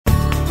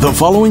The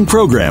following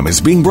program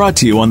is being brought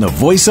to you on the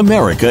Voice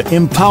America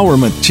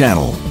Empowerment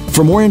Channel.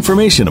 For more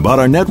information about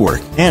our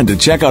network and to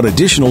check out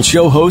additional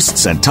show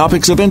hosts and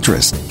topics of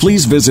interest,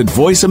 please visit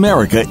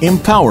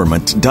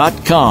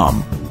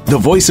voiceamericaempowerment.com. The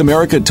Voice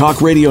America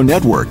Talk Radio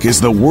Network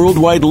is the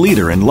worldwide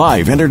leader in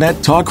live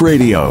Internet talk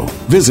radio.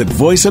 Visit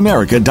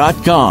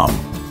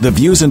voiceamerica.com. The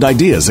views and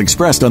ideas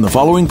expressed on the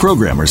following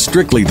program are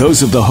strictly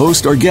those of the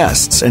host or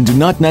guests and do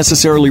not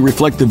necessarily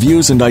reflect the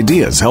views and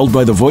ideas held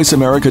by the Voice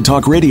America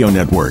Talk Radio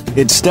Network,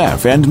 its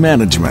staff, and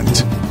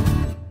management.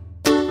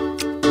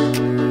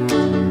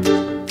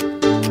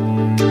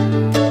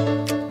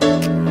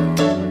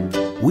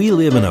 We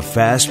live in a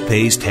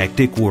fast-paced,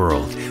 hectic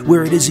world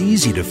where it is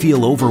easy to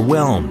feel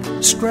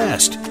overwhelmed,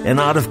 stressed, and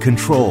out of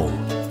control.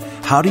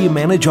 How do you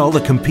manage all the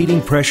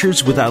competing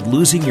pressures without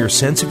losing your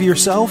sense of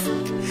yourself?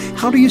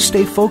 How do you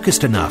stay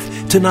focused enough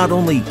to not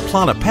only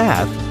plot a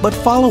path, but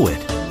follow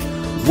it?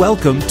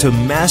 Welcome to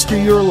Master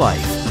Your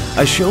Life,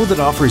 a show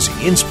that offers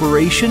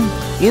inspiration,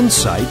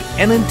 insight,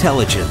 and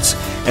intelligence,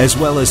 as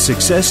well as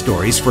success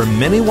stories from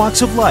many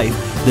walks of life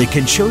that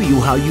can show you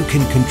how you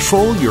can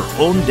control your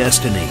own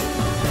destiny.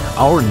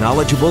 Our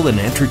knowledgeable and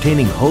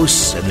entertaining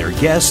hosts and their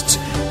guests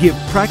give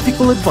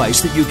practical advice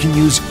that you can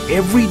use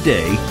every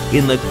day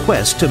in the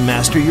quest to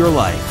master your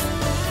life.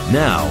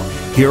 Now,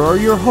 here are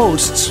your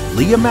hosts,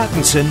 Leah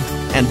Mattinson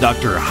and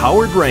Dr.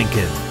 Howard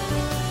Rankin.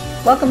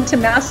 Welcome to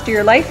Master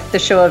Your Life, the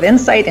show of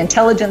insight,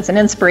 intelligence, and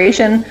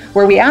inspiration,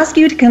 where we ask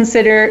you to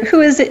consider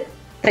who is it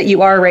that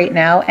you are right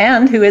now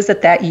and who is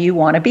it that you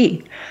want to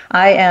be.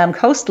 I am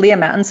host Leah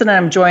Mattinson, and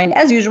I'm joined,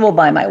 as usual,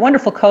 by my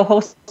wonderful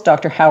co-host,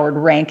 Dr. Howard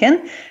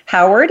Rankin.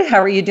 Howard,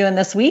 how are you doing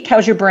this week?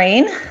 How's your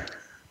brain?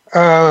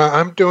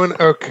 I'm doing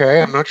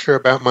okay. I'm not sure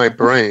about my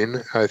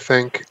brain. I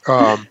think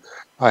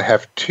I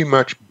have too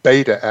much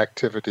beta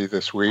activity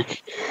this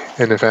week.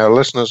 And if our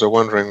listeners are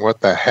wondering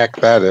what the heck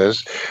that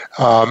is,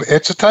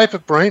 it's a type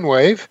of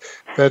brainwave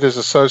that is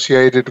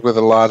associated with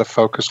a lot of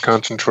focus,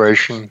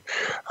 concentration,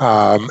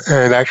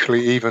 and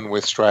actually even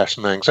with stress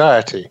and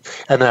anxiety.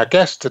 And our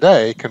guest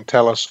today can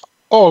tell us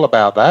all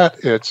about that.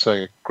 It's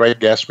a great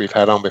guest we've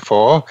had on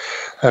before,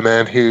 a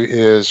man who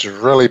is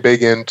really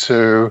big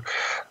into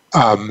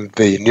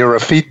the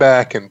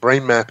neurofeedback and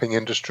brain mapping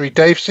industry.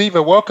 Dave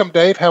Seaver. Welcome,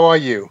 Dave. How are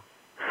you?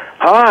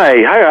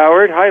 Hi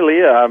Howard. Hi,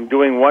 Leah. I'm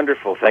doing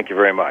wonderful. Thank you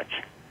very much.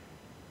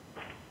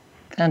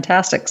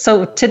 Fantastic.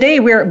 So today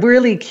we're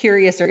really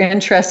curious or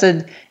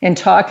interested in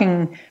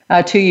talking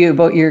to you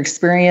about your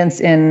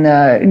experience in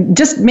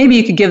just maybe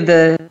you could give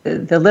the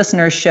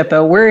listenership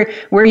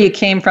where you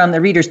came from, the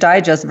Reader's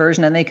Digest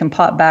version, and they can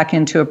pop back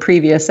into a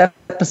previous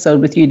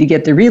episode with you to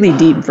get the really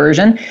deep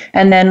version,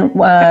 and then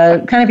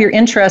kind of your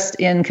interest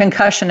in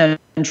concussion and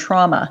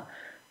trauma.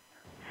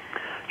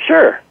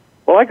 Sure.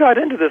 Well, I got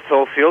into this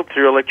whole field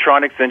through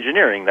electronics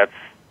engineering. That's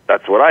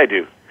what I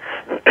do.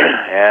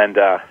 And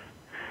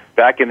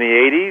back in the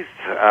 80s,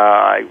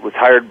 I was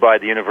hired by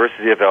the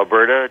University of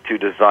Alberta to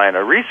design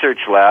a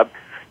research lab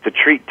to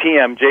treat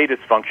TMJ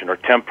dysfunction, or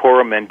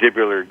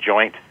temporomandibular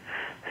joint.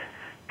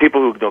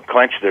 People who don't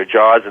clench their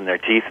jaws and their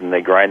teeth, and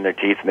they grind their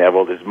teeth, and they have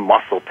all this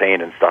muscle pain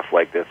and stuff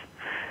like this.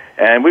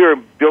 And we were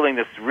building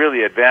this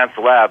really advanced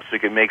lab so we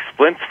could make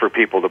splints for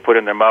people to put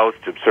in their mouths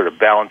to sort of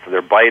balance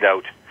their bite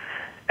out.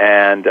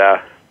 And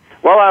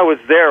while I was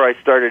there, I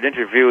started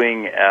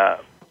interviewing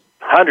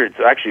hundreds,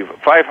 actually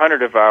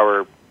 500 of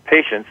our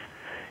patients,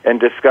 and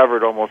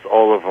discovered almost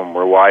all of them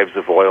were wives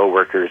of oil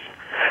workers.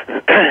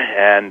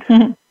 and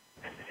in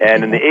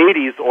the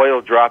 80s,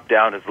 oil dropped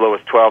down as low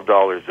as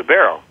 $12 a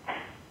barrel.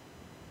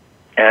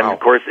 And, Of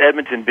course,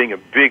 Edmonton being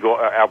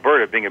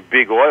Alberta being a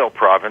big oil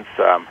province,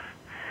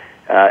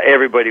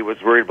 everybody was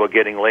worried about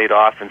getting laid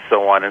off and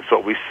so on. And so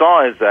what we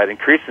saw is that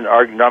increasing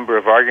number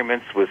of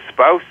arguments with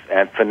spouse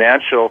and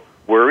financial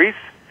worries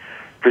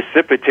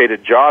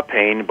precipitated jaw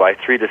pain by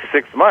 3 to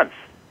 6 months.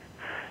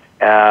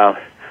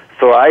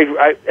 So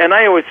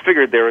I always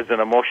figured there was an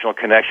emotional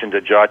connection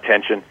to jaw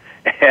tension,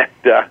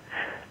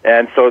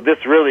 and so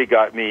this really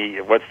got me,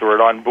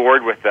 on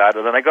board with that.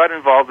 And then I got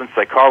involved in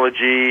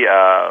psychology,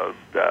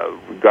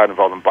 got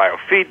involved in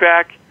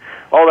biofeedback,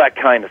 all that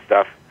kind of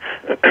stuff.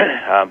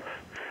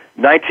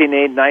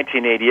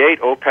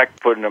 1988, OPEC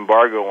put an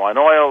embargo on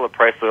oil. The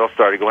price of oil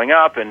started going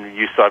up, and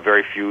you saw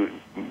very few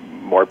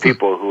more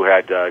people who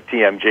had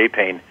TMJ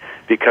pain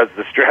because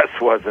the stress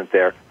wasn't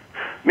there.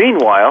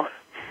 Meanwhile,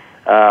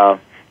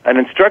 an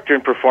instructor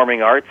in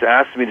performing arts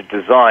asked me to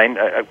design.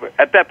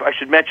 At that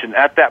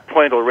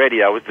point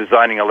already, I was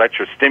designing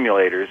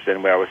electrostimulators,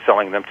 and I was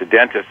selling them to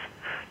dentists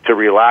to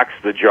relax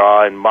the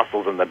jaw and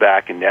muscles in the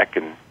back and neck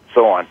and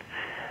so on.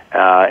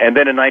 And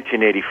then in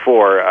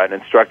 1984, an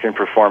instructor in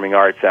performing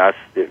arts asked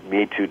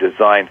me to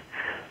design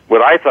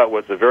what I thought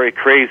was a very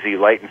crazy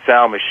light and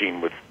sound machine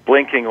with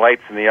blinking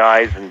lights in the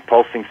eyes and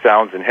pulsing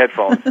sounds in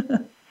headphones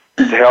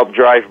to help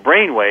drive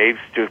brain waves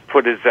to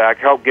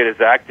help get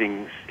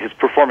his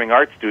performing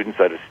arts students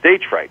out of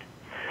stage fright.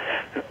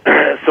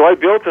 So I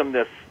built him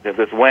this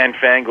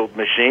wan-fangled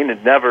machine,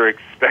 and never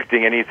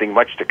expecting anything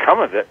much to come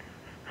of it,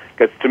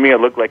 because to me it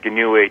looked like a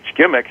New Age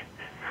gimmick.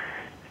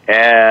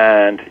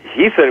 And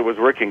he said it was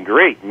working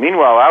great.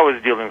 Meanwhile, I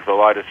was dealing with a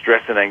lot of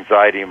stress and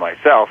anxiety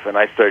myself, and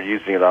I started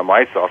using it on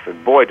myself,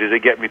 and boy, did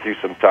it get me through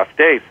some tough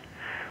days.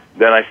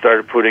 Then I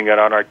started putting it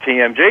on our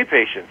TMJ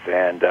patients,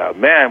 and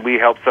man, we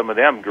helped some of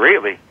them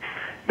greatly.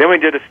 Then we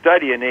did a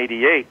study in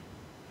 '88.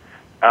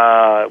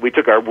 We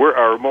took our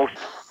worst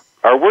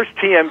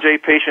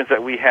TMJ patients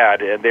that we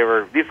had, and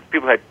these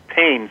people had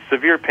pain,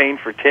 severe pain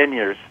for 10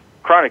 years,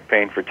 chronic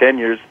pain for 10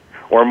 years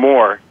or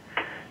more.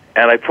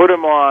 And I put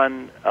them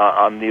on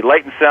the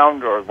light and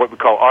sound, or what we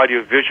call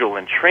audiovisual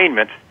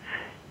entrainment,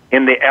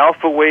 in the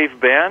alpha wave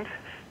band.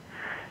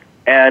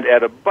 And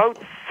at about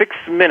 6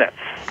 minutes,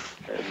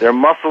 their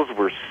muscles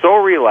were so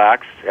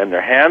relaxed, and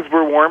their hands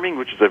were warming,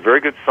 which is a very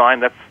good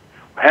sign.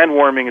 Hand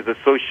warming is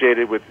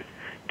associated with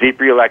deep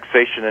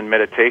relaxation and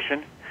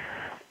meditation.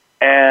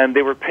 And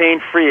they were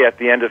pain-free at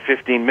the end of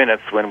 15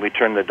 minutes when we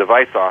turned the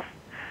device off.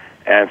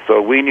 And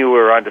so we knew we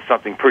were onto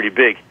something pretty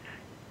big.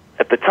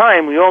 At the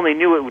time, we only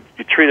knew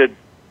it treated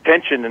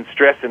tension and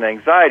stress and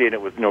anxiety, and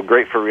it was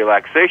great for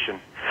relaxation.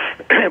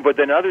 But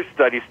then other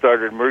studies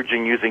started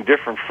emerging using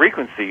different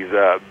frequencies,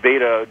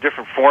 beta,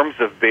 different forms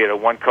of beta,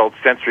 one called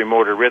sensory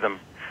motor rhythm,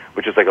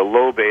 which is like a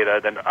low beta,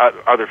 then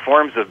other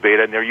forms of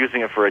beta, and they're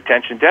using it for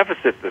attention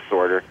deficit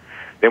disorder.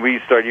 Then we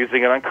started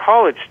using it on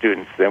college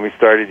students. Then we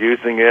started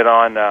using it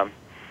on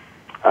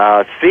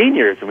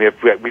seniors, and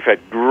we've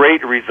had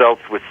great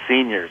results with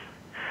seniors.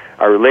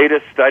 Our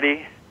latest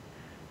study,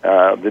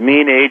 the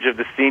mean age of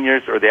the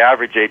seniors, or the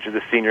average age of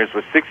the seniors,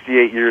 was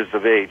 68 years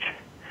of age.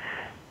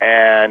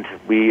 And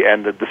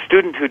the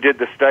student who did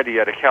the study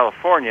out of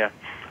California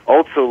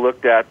also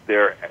looked at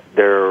their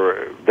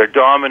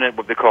dominant,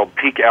 what they call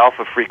peak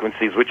alpha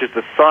frequencies, which is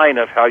the sign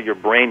of how your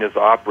brain is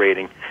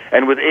operating.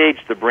 And with age,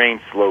 the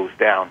brain slows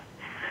down.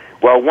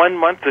 Well, 1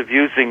 month of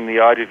using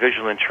the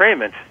audiovisual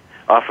entrainment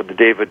off of the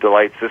David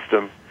Delight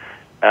system,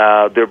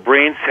 their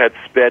brains had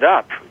sped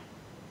up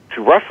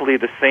to roughly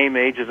the same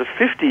age as a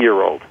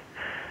 50-year-old.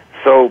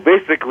 So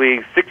basically,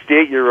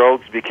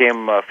 68-year-olds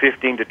became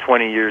 15 to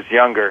 20 years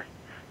younger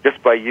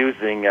just by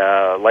using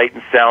light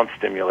and sound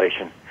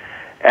stimulation.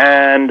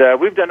 And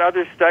we've done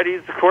other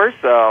studies, of course,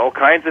 all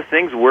kinds of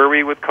things,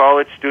 worry with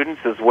college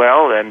students as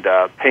well, and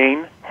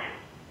pain.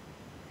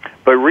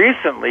 But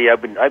recently,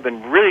 I've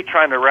been really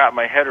trying to wrap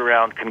my head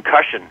around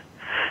concussion.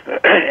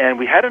 And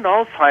we had an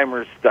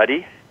Alzheimer's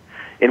study.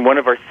 In one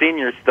of our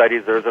senior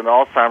studies, there was an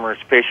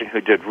Alzheimer's patient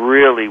who did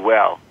really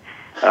well.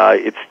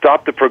 It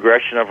stopped the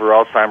progression of her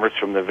Alzheimer's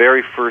from the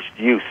very first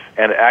use,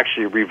 and it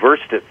actually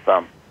reversed it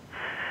some.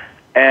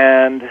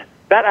 And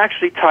that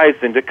actually ties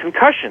into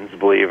concussions,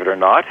 believe it or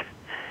not.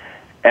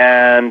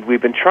 And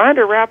we've been trying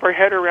to wrap our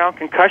head around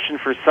concussion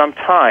for some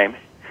time.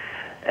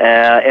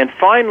 And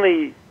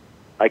finally,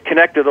 I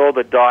connected all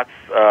the dots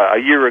a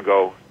year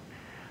ago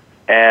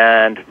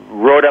and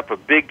wrote up a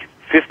big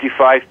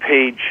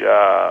 55-page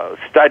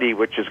study,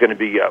 which is going to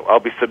be, I'll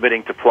be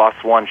submitting to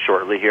PLOS One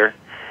shortly here,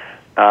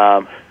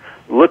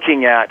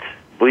 looking at,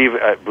 believe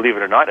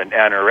it or not, an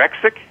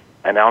anorexic,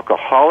 an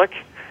alcoholic,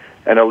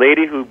 and a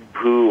lady who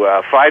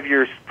 5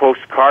 years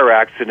post-car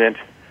accident,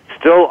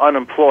 still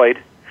unemployed,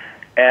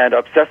 and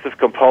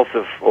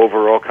obsessive-compulsive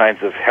over all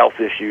kinds of health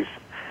issues.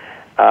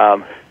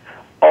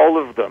 All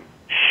of them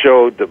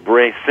showed the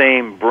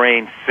same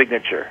brain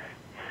signature.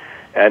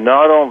 And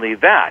not only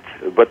that,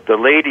 but the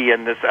lady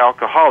and this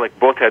alcoholic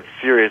both had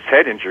serious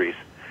head injuries.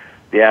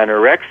 The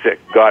anorexic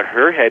got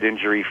her head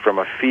injury from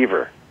a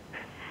fever.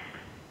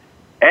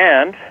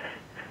 And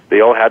they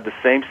all had the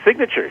same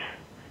signatures.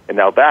 And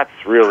now that's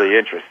really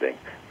interesting.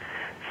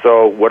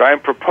 So what I'm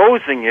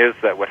proposing is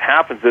that what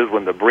happens is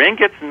when the brain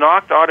gets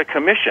knocked out of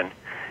commission,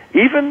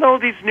 even though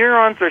these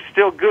neurons are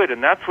still good,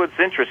 and that's what's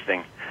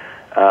interesting,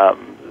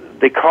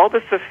 they call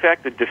this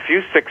effect a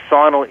diffuse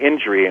axonal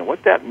injury. And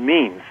what that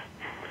means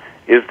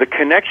is the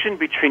connection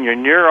between your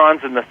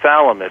neurons and the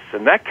thalamus,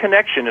 and that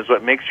connection is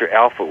what makes your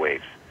alpha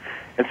waves.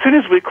 As soon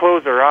as we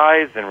close our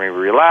eyes and we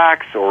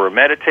relax or we're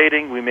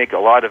meditating, we make a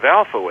lot of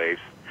alpha waves.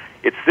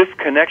 It's this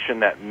connection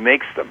that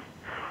makes them.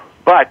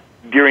 But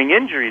during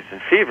injuries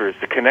and fevers,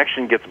 the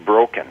connection gets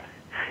broken.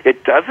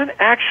 It doesn't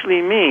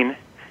actually mean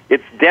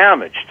it's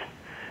damaged.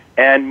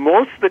 And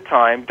most of the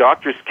time,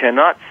 doctors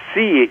cannot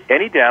see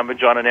any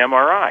damage on an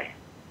MRI.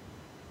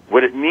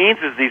 What it means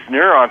is these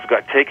neurons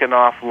got taken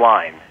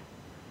offline.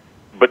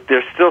 But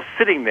they're still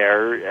sitting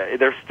there.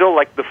 They're still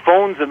like the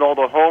phones in all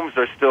the homes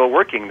are still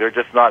working. They're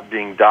just not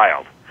being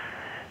dialed.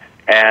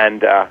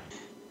 And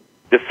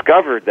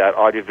discovered that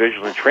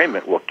audiovisual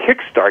entrainment will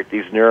kickstart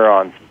these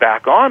neurons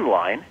back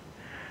online.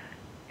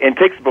 And it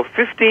takes about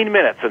 15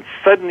 minutes, and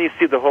suddenly you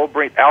see the whole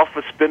brain.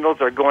 Alpha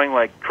spindles are going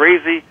like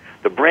crazy.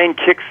 The brain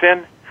kicks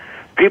in.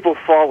 People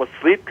fall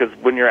asleep because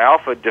when you're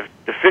alpha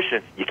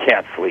deficient, you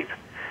can't sleep.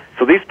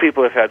 So these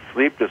people have had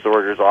sleep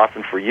disorders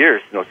often for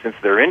years, since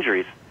their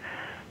injuries.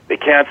 They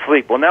can't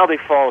sleep. Well, now they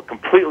fall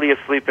completely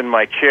asleep in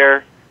my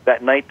chair.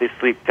 That night they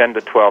sleep 10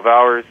 to 12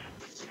 hours.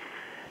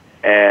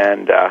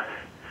 And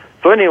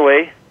so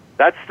anyway,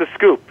 that's the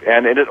scoop.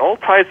 And it all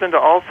ties into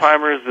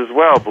Alzheimer's as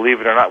well,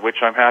 believe it or not,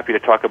 which I'm happy to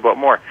talk about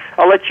more.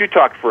 I'll let you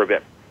talk for a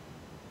bit.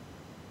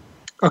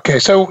 Okay,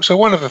 so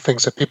one of the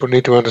things that people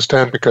need to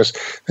understand, because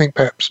I think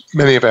perhaps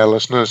many of our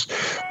listeners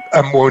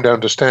won't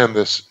understand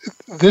this.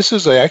 This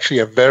is actually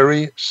a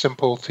very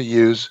simple to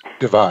use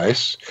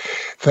device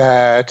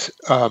that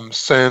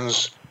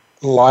sends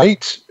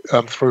light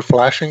through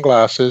flashing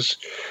glasses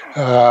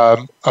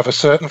of a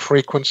certain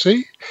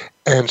frequency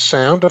and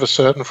sound of a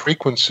certain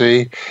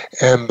frequency,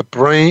 and the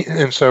brain,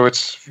 and so you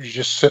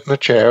just sit in a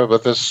chair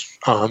with this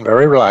on,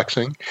 very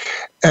relaxing,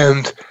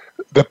 and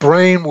the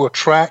brain will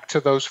track to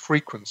those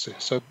frequencies.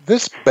 So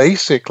this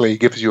basically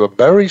gives you a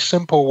very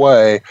simple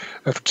way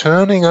of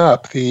turning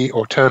up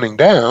or turning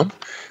down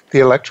the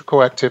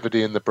electrical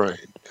activity in the brain.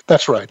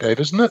 That's right, Dave,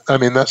 isn't it? I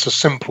mean, that's a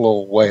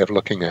simple way of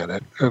looking at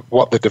it, of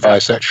what the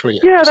device actually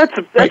is. Yeah, that's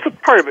a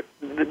part of it.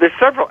 There's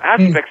several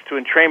aspects to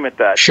entrainment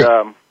that,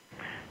 sure.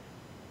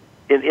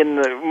 Since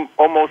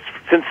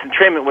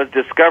entrainment was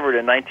discovered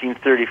in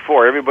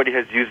 1934, everybody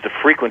has used a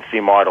frequency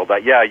model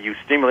that, you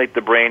stimulate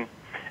the brain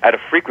at a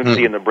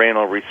frequency and the brain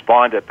will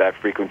respond at that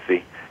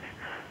frequency.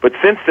 But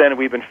since then,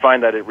 we've been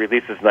finding that it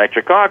releases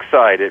nitric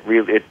oxide, it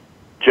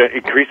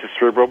increases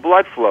cerebral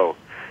blood flow,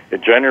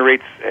 it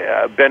generates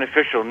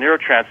beneficial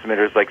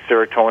neurotransmitters like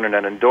serotonin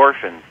and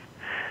endorphins.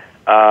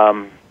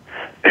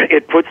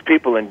 It puts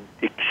people in,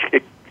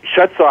 it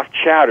shuts off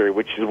chatter,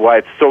 which is why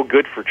it's so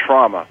good for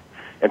trauma,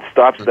 and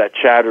stops that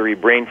chattery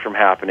brain from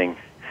happening.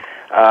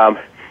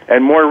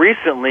 And more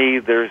recently,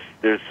 there's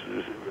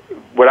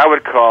what I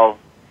would call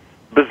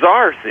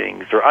bizarre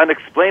things or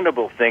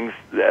unexplainable things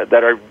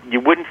that are you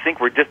wouldn't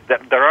think were just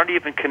that aren't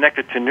even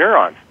connected to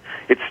neurons.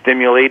 It's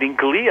stimulating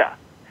glia,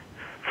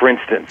 for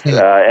instance,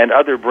 and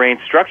other brain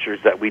structures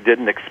that we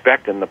didn't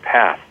expect in the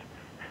past.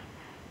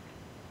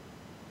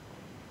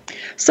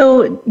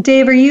 So,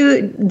 Dave, are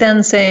you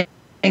then saying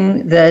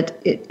that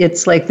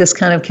it's like this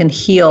kind of can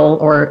heal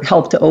or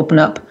help to open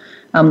up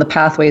the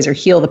pathways or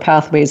heal the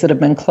pathways that have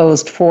been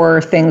closed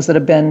for things that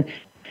have been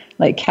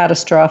like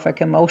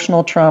catastrophic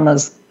emotional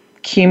traumas,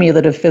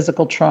 cumulative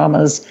physical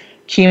traumas,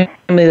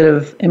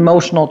 cumulative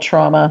emotional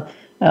trauma,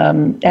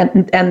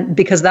 and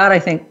because that, I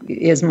think,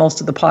 is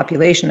most of the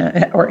population,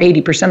 or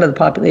 80% of the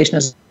population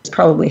has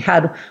probably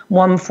had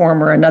one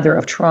form or another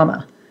of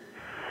trauma.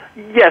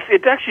 Yes,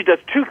 it actually does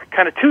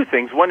two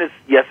things. One is,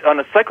 yes, on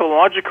a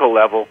psychological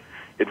level,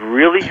 it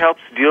really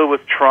helps deal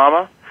with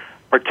trauma,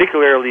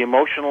 particularly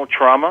emotional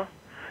trauma,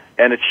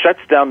 and it shuts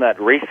down that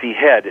racy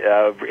head,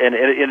 and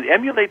it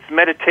emulates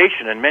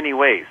meditation in many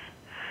ways.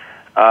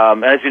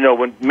 As you know,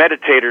 when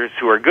meditators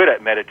who are good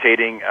at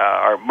meditating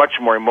are much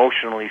more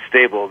emotionally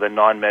stable than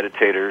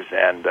non-meditators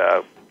and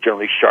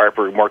generally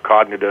sharper, more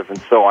cognitive,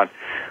 and so on.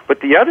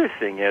 But the other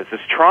thing is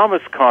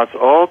traumas cause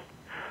all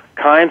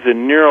kinds of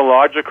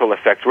neurological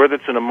effects, whether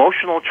it's an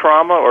emotional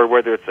trauma or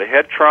whether it's a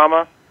head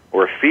trauma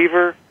or a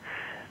fever.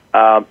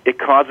 It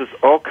causes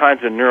all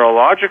kinds of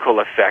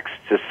neurological effects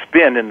to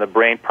spin in the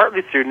brain,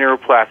 partly through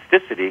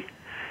neuroplasticity,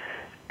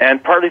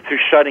 and partly through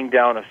shutting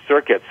down of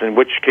circuits, in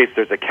which case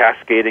there's a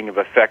cascading of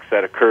effects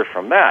that occur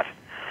from that.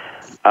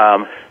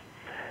 And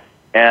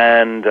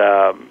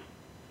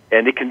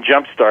it can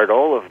jumpstart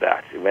all of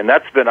that. And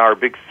that's been our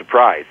big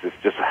surprise, is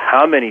just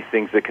how many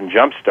things it can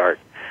jumpstart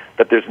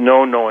that there's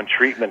no known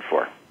treatment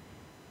for.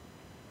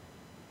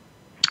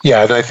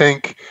 Yeah, and I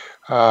think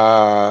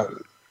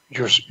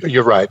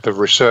you're right. The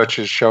research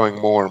is showing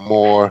more and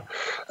more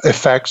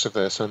effects of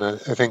this, and I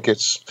think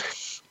it's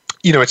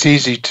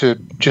easy to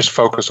just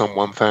focus on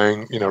one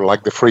thing,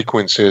 like the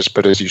frequencies,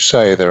 but as you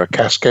say, there are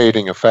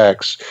cascading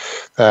effects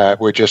that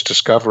we're just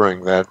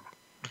discovering that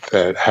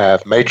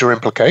have major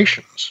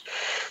implications.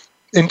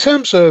 In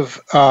terms of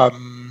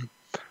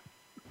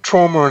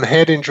trauma and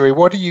head injury,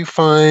 what do you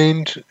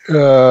find?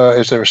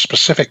 Is there a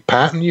specific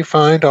pattern you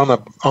find on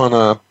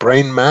a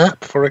brain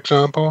map, for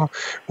example,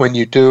 when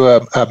you do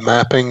a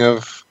mapping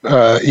of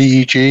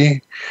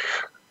EEG?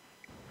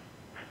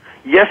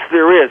 Yes,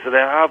 there is. And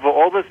I have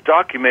all this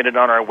documented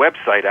on our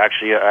website,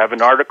 actually. I have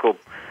an article,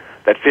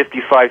 that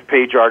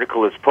 55-page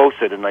article is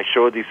posted, and I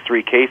show these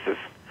 3 cases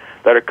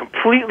that are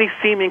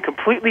seeming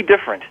completely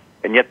different,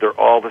 and yet they're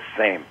all the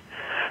same.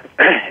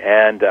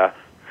 And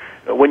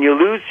when you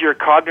lose your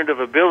cognitive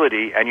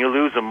ability and you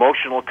lose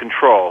emotional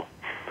control,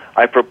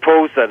 I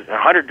propose that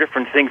 100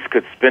 different things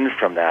could spin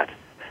from that.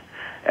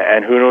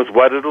 And who knows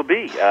what it'll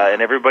be. And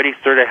everybody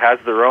sort of has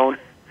their own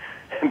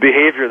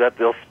behavior that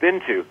they'll spin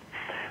to.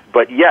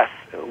 But yes,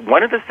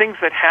 one of the things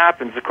that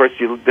happens, of course,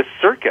 the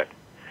circuit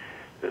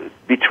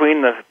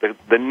between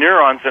the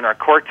neurons in our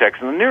cortex,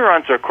 and the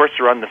neurons, of course,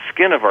 are on the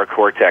skin of our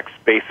cortex,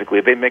 basically.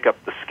 They make up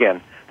the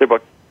skin. They're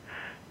about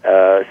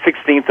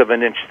 1/16 of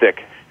an inch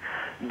thick.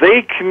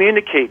 They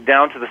communicate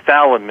down to the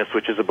thalamus,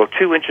 which is about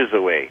 2 inches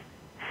away,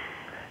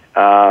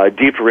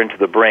 deeper into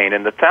the brain.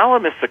 And the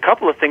thalamus, a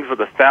couple of things with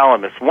the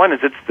thalamus. One is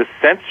it's the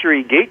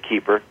sensory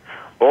gatekeeper.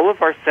 All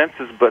of our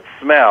senses but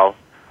smell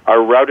are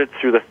routed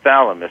through the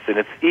thalamus, and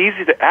it's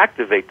easy to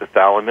activate the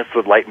thalamus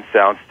with light and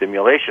sound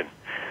stimulation.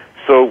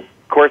 So,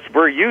 of course,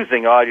 we're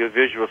using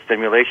audiovisual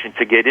stimulation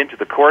to get into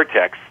the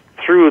cortex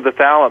through the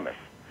thalamus.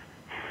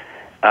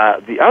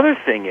 The other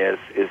thing is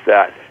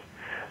that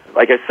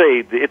like I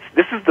say,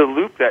 this is the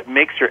loop that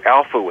makes your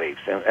alpha waves,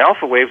 and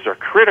alpha waves are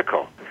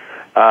critical.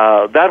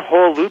 That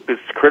whole loop is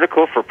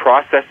critical for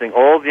processing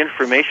all the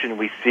information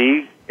we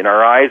see in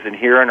our eyes and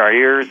hear in our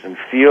ears and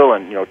feel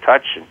and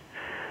touch and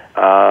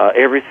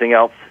everything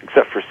else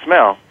except for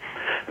smell.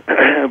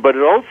 But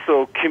it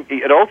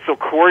also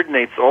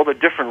coordinates all the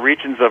different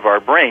regions of our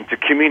brain to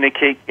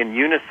communicate in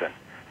unison.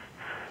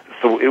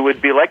 So it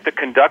would be like the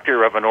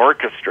conductor of an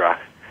orchestra.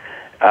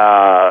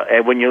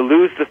 And when you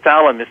lose the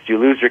thalamus, you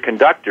lose your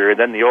conductor, and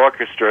then the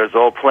orchestra is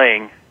all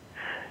playing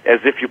as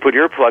if you put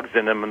earplugs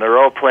in them, and they're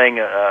all playing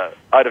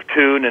out of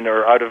tune and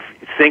or out of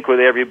sync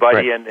with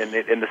everybody, right.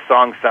 and the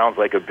song sounds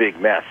like a big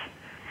mess.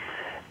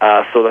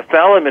 So the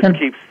thalamus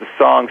keeps the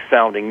song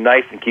sounding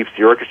nice and keeps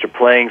the orchestra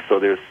playing, so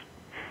there's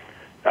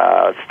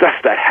stuff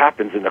that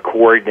happens in a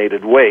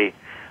coordinated way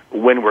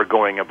when we're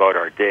going about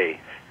our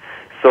day.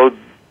 So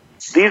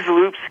these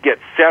loops get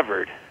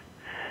severed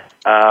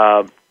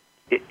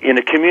in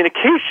a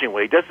communication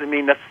way. It doesn't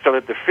mean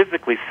necessarily that they're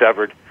physically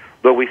severed,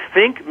 but we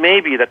think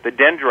maybe that the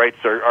dendrites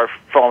are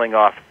falling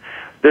off.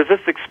 There's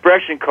this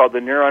expression called the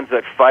neurons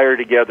that fire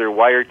together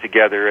wire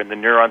together, and the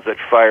neurons that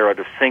fire out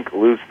of sync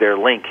lose their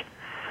link.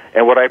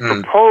 And what I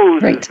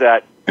propose is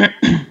that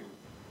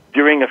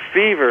during a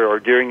fever or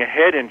during a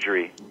head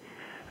injury,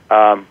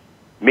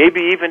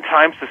 maybe even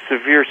times of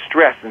severe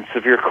stress and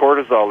severe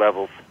cortisol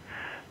levels,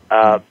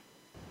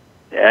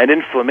 and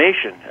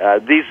inflammation,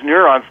 these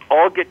neurons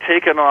all get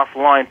taken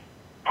offline,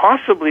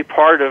 possibly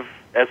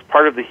as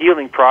part of the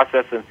healing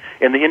process and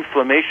in the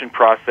inflammation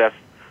process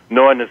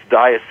known as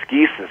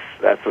diaskesis.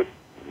 That's what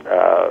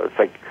it's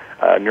like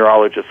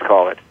neurologists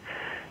call it.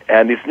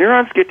 And these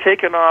neurons get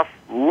taken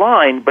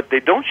offline, but they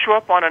don't show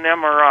up on an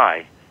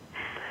MRI.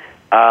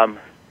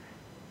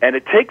 And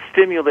it takes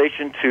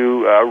stimulation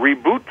to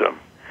reboot them.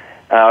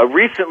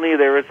 Recently,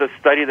 there was a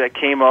study that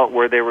came out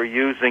where they were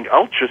using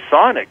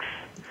ultrasonics,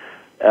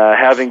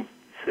 having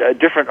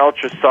different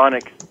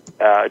ultrasonic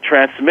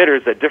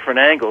transmitters at different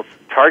angles,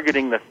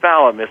 targeting the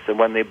thalamus, and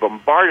when they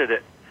bombarded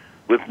it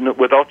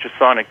with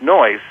ultrasonic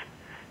noise,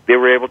 they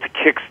were able to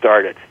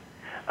kickstart it.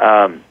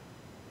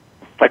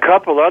 A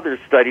couple other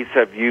studies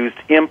have used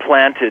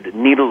implanted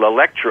needle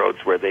electrodes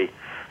where they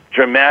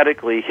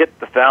dramatically hit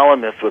the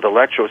thalamus with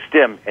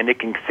electrostim, and it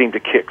can seem to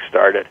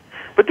kickstart it.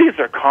 But these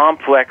are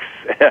complex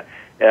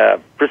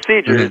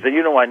procedures, and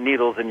you don't want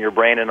needles in your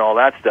brain and all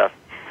that stuff.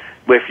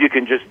 But if you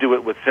can just do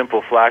it with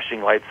simple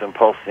flashing lights and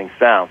pulsing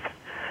sounds.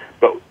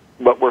 But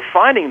what we're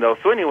finding, though,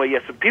 so anyway,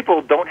 yes, if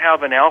people don't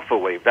have an alpha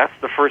wave, that's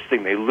the first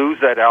thing. They lose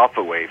that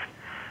alpha wave.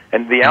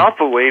 And the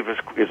alpha wave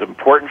is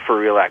important for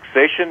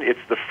relaxation. It's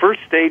the first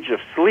stage of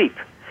sleep.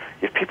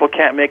 If people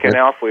can't make an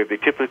alpha wave, they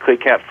typically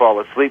can't fall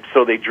asleep,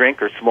 so they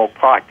drink or smoke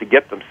pot to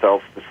get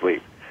themselves to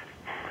sleep.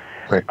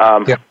 Right.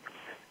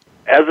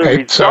 As a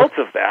result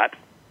of that,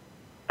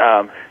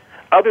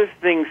 other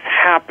things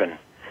happen.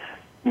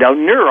 Now,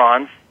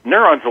 neurons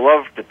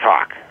love to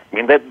talk. I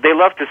mean, they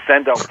love to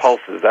send out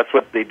pulses. That's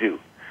what they do.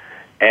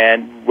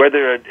 And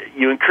whether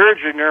you encourage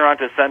your neuron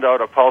to send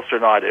out a pulse or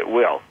not, it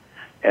will.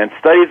 And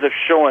studies have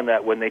shown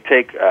that when they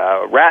take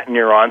rat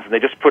neurons and they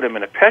just put them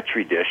in a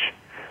Petri dish,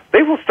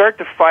 they will start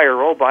to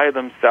fire all by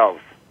themselves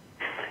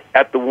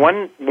at the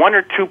one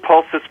or two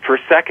pulses per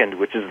second,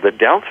 which is the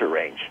delta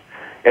range.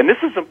 And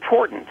this is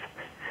important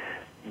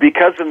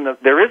because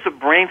there is a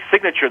brain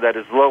signature that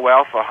is low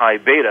alpha, high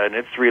beta, and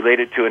it's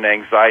related to an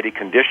anxiety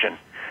condition.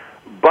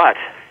 But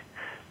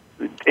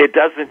it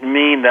doesn't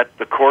mean that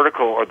the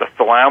cortical or the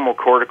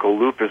thalamocortical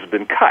loop has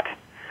been cut.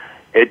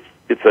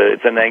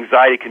 It's an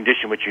anxiety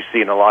condition which you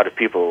see in a lot of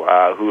people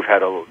who've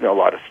had a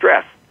lot of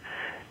stress.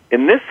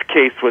 In this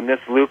case, when this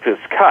loop is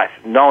cut,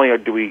 not only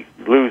do we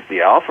lose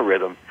the alpha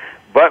rhythm,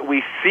 but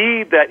we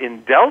see that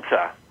in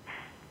delta,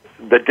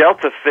 the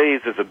delta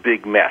phase is a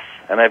big mess.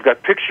 And I've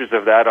got pictures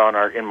of that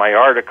in my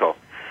article,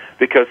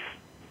 because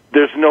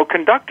there's no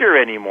conductor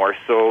anymore,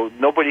 so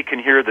nobody can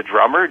hear the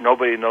drummer,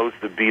 nobody knows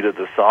the beat of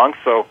the song,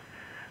 so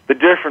the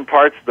different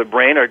parts of the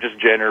brain are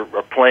just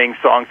are playing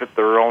songs at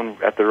their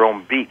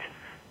own beat.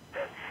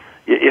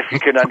 If you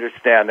can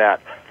understand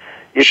that,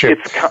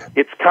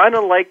 it's kind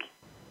of like,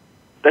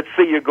 let's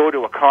say you go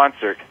to a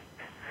concert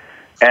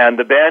and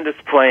the band is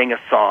playing a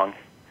song,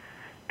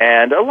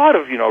 and a lot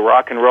of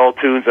rock and roll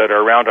tunes that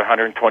are around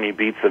 120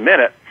 beats a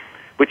minute,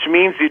 which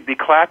means you'd be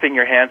clapping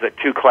your hands at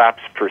 2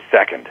 claps per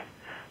second,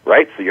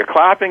 right? So you're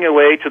clapping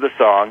away to the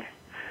song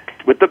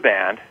with the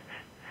band,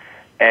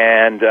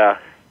 and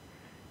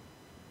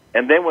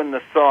then when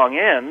the song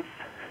ends,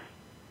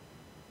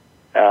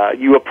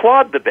 you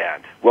applaud the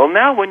band. Well,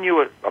 now when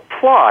you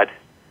applaud,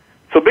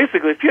 so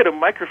basically if you had a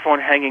microphone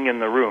hanging in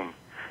the room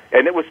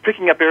and it was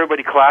picking up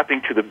everybody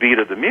clapping to the beat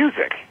of the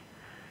music,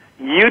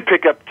 you'd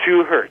pick up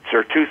 2 hertz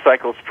or 2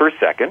 cycles per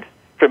second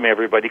from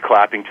everybody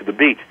clapping to the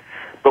beat.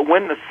 But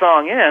when the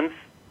song ends,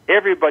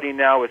 everybody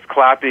now is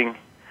clapping.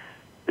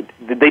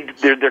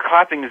 Their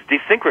clapping is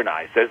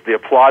desynchronized as they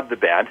applaud the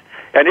band,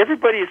 and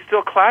everybody is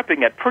still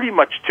clapping at pretty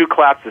much 2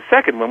 claps a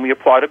second. When we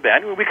applaud a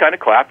band, we kind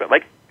of clap at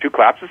like 2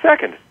 claps a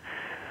second.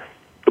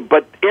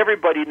 but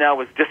everybody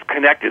now is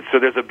disconnected, so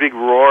there's a big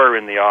roar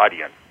in the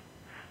audience,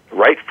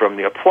 right from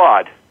the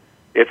applaud.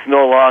 It's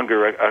no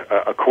longer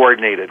a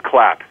coordinated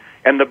clap.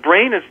 And the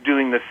brain is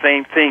doing the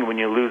same thing when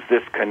you lose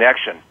this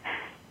connection.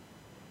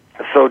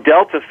 So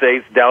delta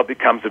phase now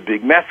becomes a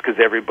big mess because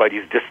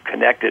everybody's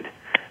disconnected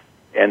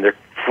and they're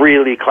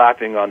freely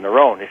clapping on their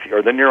own,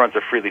 or the neurons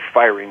are freely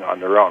firing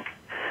on their own.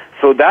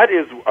 So that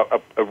is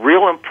a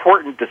real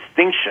important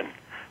distinction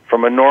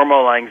from a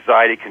normal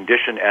anxiety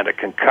condition and a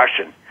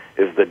concussion,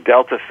 is the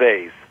delta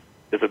phase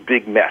is a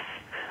big mess.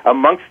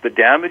 Amongst the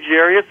damaged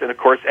areas, and of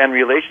course, in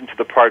relation to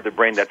the part of the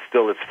brain that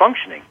still is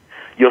functioning,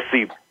 you'll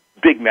see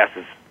big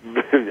messes.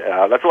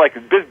 That's like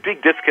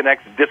big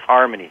disconnects,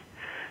 disharmony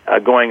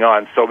going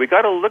on. So we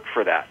got to look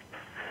for that.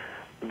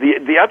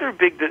 The other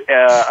big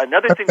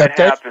another thing that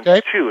happens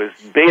too is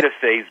beta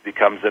phase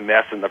becomes a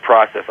mess in the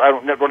process. I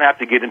don't have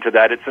to get into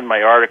that. It's in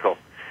my article.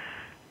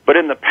 But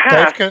in the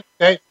past,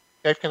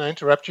 Dave, can I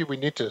interrupt you? We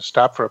need to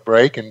stop for a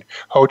break and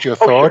hold your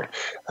thought.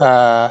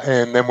 Sure.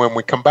 And then when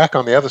we come back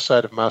on the other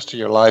side of Master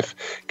Your Life,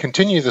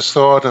 continue this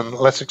thought and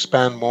let's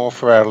expand more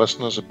for our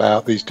listeners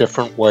about these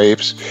different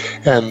waves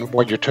and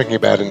what you're talking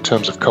about in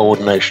terms of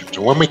coordination.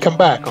 So when we come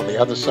back on the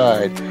other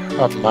side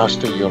of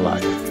Master Your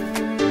Life.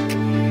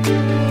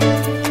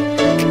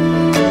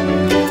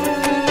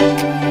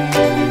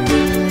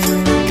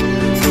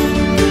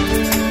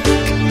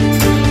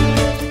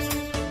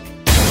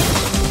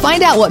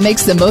 Find out what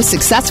makes the most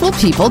successful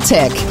people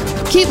tick.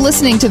 Keep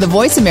listening to the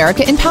Voice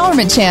America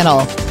Empowerment Channel.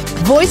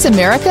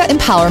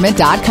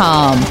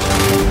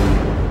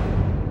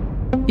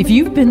 VoiceAmericaEmpowerment.com. If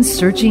you've been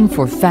searching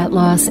for fat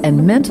loss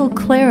and mental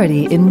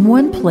clarity in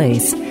one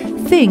place,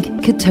 think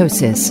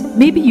ketosis.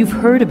 Maybe you've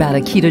heard about a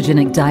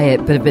ketogenic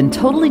diet but have been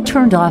totally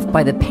turned off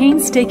by the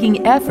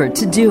painstaking effort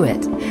to do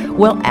it.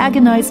 Well,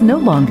 agonize no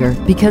longer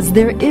because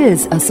there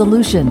is a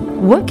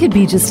solution. What could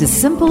be just as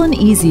simple and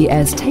easy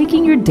as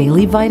taking your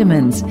daily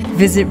vitamins?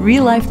 Visit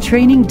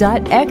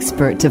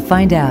reallifetraining.expert to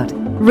find out.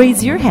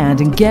 Raise your hand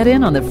and get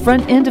in on the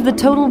front end of the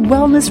total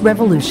wellness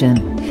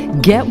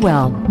revolution. Get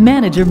well,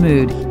 manage your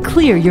mood,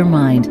 clear your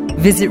mind.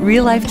 Visit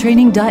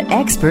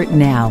reallifetraining.expert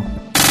now.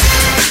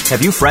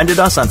 Have you friended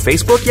us on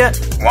Facebook yet?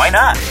 Why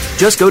not?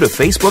 Just go to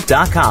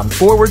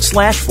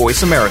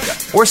facebook.com/Voice America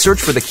or search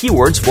for the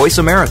keywords Voice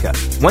America.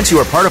 Once you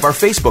are part of our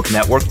Facebook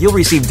network, you'll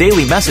receive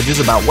daily messages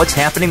about what's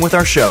happening with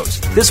our shows,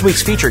 this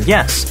week's featured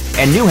guests,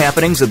 and new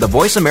happenings of the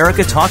Voice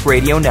America Talk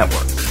Radio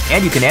Network.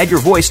 And you can add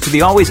your voice to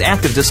the always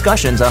active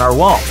discussions on our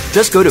wall.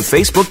 Just go to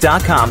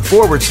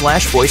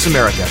facebook.com/Voice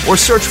America or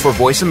search for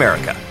Voice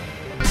America.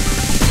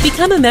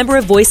 Become a member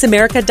of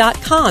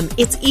VoiceAmerica.com.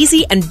 It's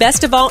easy, and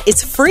best of all,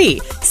 it's free.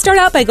 Start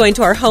out by going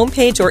to our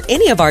homepage or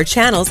any of our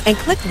channels and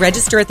click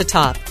Register at the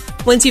top.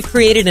 Once you've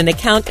created an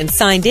account and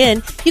signed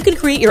in, you can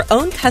create your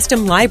own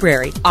custom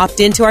library, opt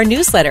into our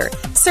newsletter,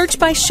 search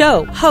by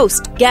show,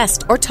 host,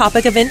 guest, or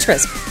topic of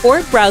interest,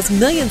 or browse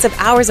millions of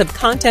hours of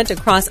content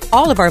across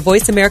all of our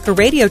Voice America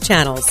radio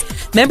channels.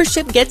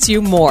 Membership gets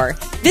you more.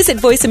 Visit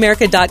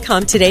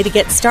VoiceAmerica.com today to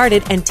get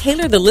started and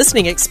tailor the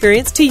listening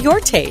experience to your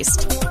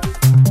taste.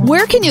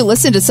 Where can you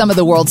listen to some of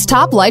the world's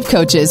top life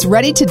coaches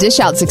ready to dish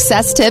out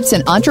success tips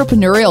and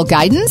entrepreneurial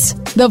guidance?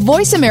 The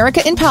Voice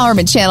America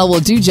Empowerment Channel will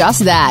do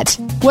just that.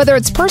 Whether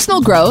it's personal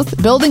growth,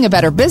 building a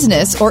better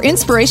business, or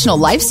inspirational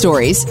life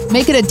stories,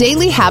 make it a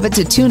daily habit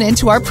to tune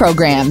into our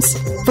programs.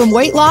 From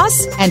weight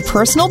loss and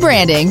personal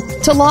branding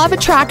to law of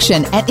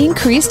attraction and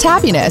increased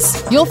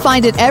happiness, you'll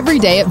find it every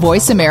day at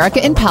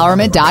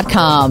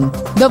VoiceAmericaEmpowerment.com.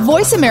 The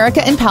Voice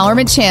America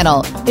Empowerment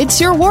Channel. It's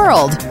your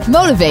world.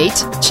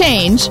 Motivate,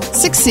 change,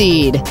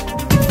 succeed.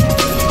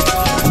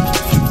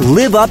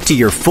 Live up to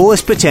your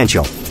fullest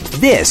potential.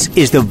 This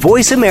is the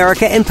Voice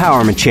America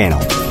Empowerment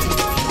Channel.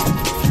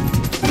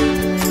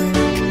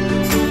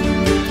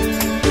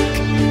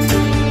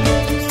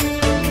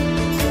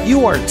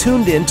 You are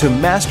tuned in to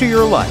Master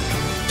Your Life.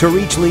 To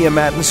reach Leah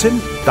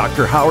Mattinson,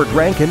 Dr. Howard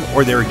Rankin,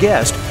 or their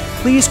guest,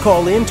 please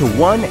call in to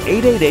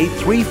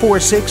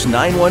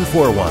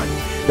 1-888-346-9141.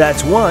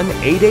 That's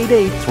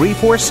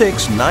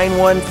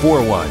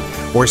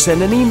 1-888-346-9141. Or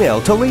send an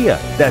email to Leah,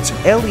 that's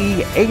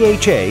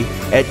Leaha,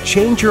 at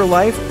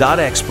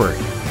changeyourlife.expert.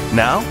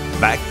 Now,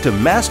 back to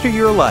Master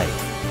Your Life.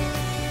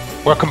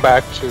 Welcome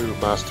back to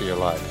Master Your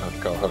Life. I'm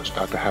co-host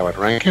Dr. Howard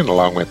Rankin,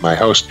 along with my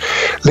host,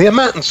 Leah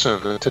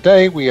Mattinson. And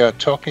today we are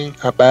talking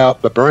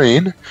about the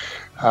brain.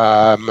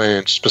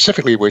 And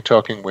specifically, we're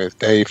talking with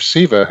Dave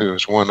Seaver,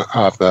 who's one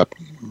of the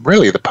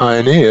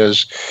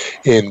pioneers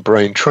in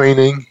brain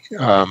training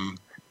and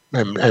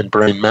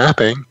brain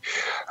mapping.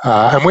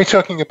 And we're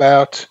talking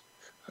about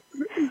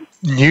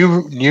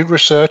new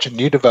research and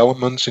new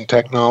developments in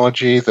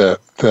technology that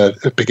are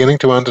beginning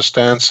to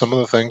understand some of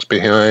the things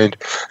behind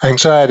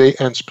anxiety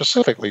and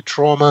specifically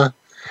trauma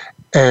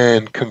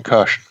and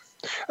concussion.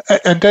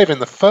 And Dave, in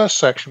the first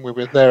section, we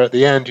were there at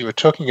the end, you were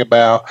talking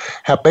about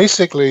how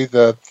basically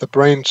the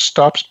brain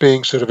stops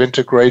being sort of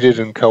integrated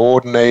and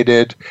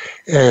coordinated,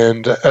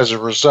 and as a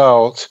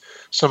result,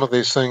 some of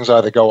these things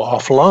either go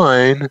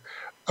offline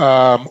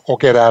or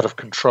get out of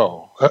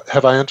control.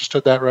 Have I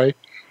understood that right?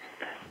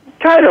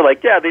 Kind of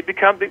like, yeah, they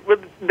kind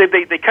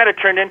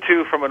of turned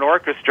into, from an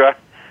orchestra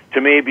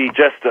to maybe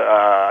just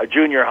a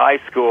junior high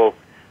school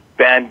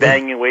band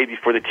banging away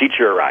before the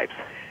teacher arrives.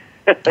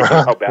 You know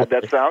how bad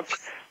that sounds?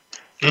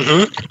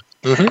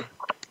 Mm-hmm. Mm-hmm.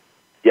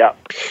 Yeah.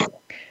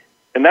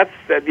 And that's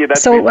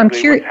so I'm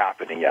basically what's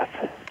happening, yes.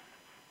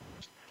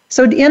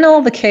 So in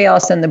all the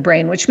chaos in the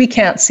brain, which we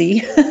can't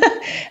see,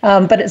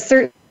 but it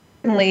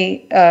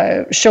certainly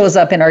shows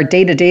up in our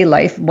day-to-day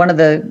life. One of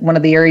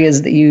the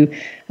areas that you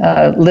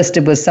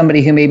listed was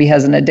somebody who maybe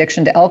has an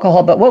addiction to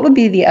alcohol. But what would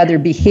be the other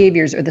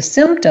behaviors or the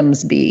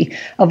symptoms be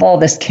of all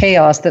this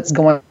chaos that's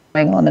going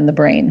on in the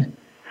brain?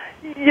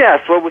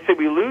 Yes, well,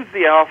 we lose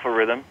the alpha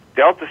rhythm.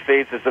 Delta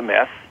phase is a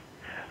mess.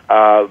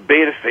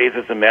 Beta phase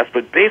is a mess.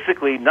 But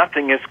basically,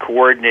 nothing is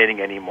coordinating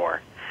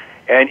anymore.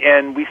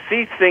 And we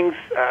see things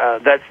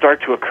that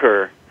start to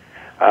occur,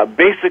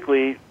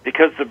 basically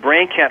because the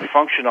brain can't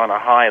function on a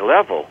high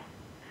level,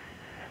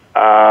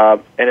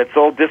 and it's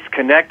all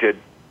disconnected.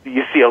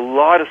 You see a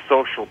lot of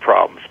social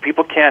problems.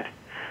 People can't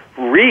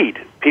read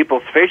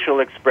people's facial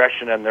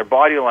expression and their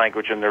body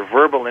language and their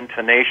verbal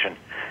intonation,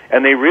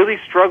 and they really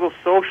struggle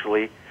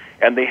socially,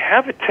 and they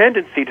have a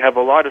tendency to have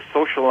a lot of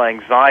social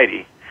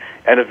anxiety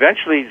and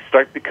eventually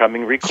start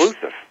becoming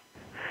reclusive.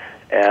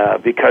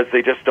 Because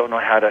they just don't know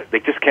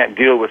they just can't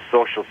deal with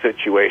social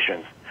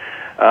situations.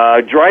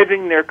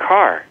 Driving their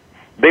car,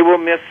 they will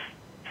miss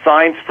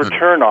signs for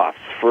turnoffs,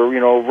 for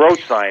road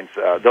signs.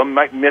 They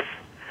might miss,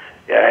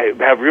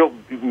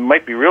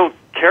 might be real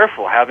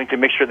careful having to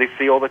make sure they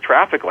see all the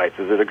traffic lights.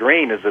 Is it a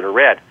green? Is it a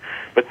red?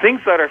 But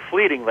things that are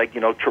fleeting, like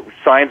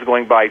signs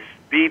going by,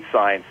 speed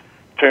signs,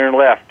 turn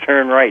left,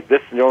 turn right.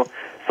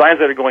 Signs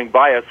that are going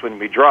by us when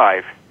we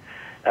drive.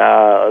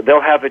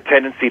 They'll have a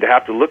tendency to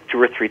have to look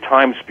 2 or 3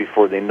 times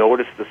before they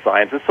notice the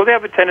signs. And so they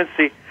have a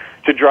tendency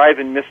to drive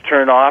and miss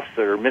turn-offs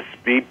or miss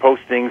speed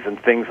postings and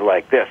things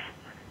like this.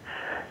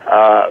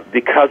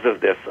 Because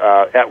of this.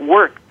 At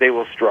work, they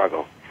will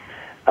struggle.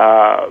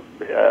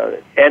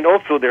 And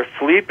also their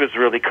sleep is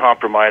really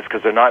compromised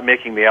because they're not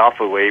making the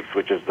alpha waves,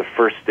 which is the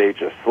first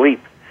stage of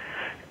sleep.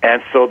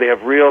 And so they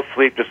have real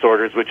sleep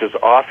disorders, which is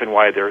often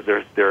why they're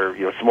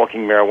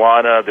smoking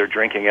marijuana, they're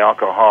drinking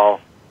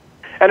alcohol.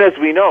 And as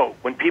we know,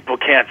 when people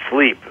can't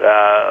sleep,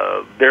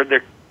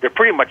 they're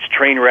pretty much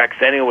train wrecks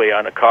anyway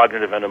on a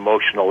cognitive and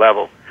emotional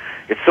level.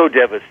 It's so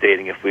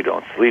devastating if we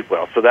don't sleep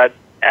well. So that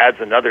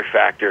adds another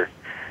factor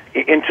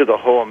into the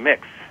whole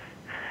mix.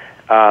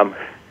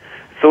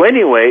 So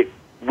anyway,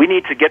 we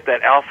need to get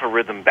that alpha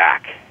rhythm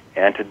back.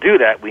 And to do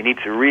that, we need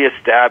to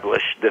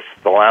reestablish this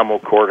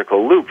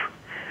thalamocortical loop.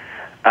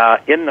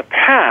 In the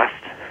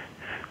past,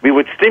 we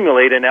would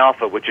stimulate an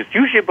alpha, which is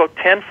usually about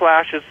 10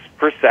 flashes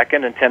per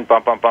second and 10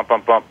 bump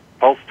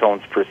pulse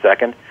tones per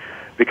second,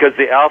 because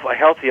a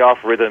healthy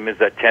alpha rhythm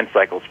is at 10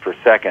 cycles per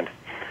second.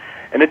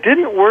 And it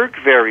didn't work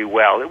very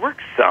well. It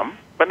worked some,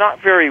 but not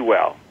very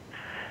well.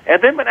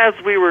 And then as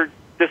we were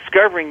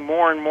discovering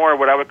more and more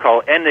what I would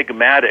call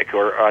enigmatic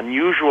or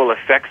unusual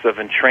effects of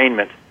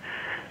entrainment,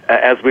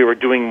 as we were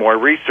doing more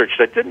research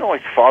that didn't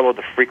always follow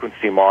the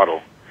frequency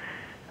model,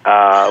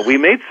 we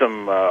made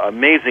some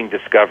amazing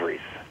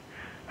discoveries.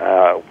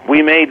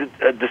 We made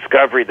a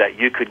discovery that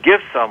you could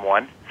give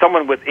someone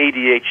with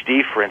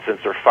ADHD, for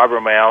instance, or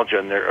fibromyalgia,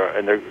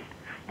 and their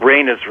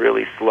brain is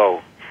really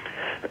slow.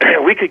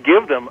 We could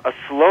give them a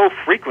slow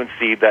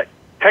frequency that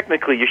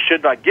technically you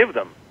should not give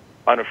them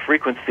on a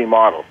frequency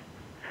model.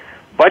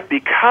 But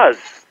because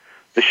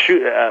the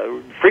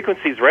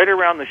frequencies right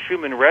around the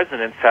Schumann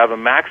resonance have a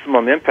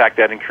maximum impact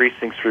at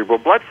increasing cerebral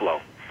blood flow,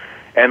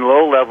 and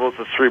low levels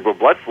of cerebral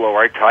blood flow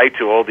are tied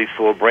to all these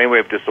slow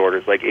brainwave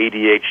disorders like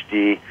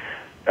ADHD,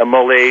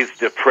 malaise,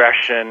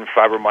 depression,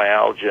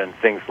 fibromyalgia, and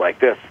things like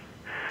this.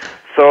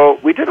 So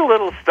we did a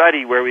little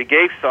study where we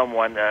gave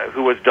someone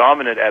who was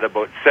dominant at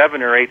about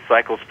 7 or 8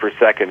 cycles per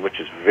second, which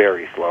is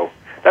very slow.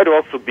 That would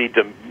also be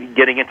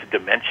getting into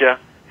dementia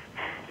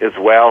as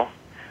well,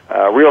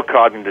 real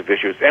cognitive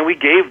issues. And we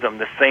gave them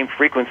the same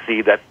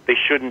frequency that they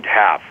shouldn't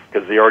have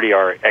because they already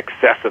are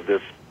excess of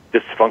this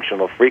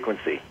dysfunctional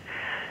frequency.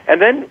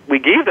 And then we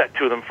gave that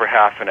to them for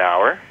half an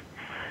hour,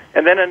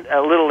 and then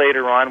a little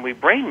later on we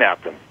brain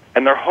mapped them.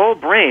 And their whole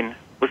brain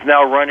was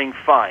now running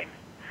fine.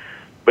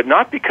 But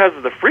not because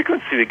of the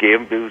frequency we gave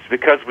them, it was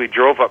because we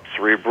drove up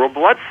cerebral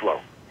blood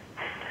flow.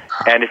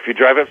 And if you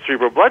drive up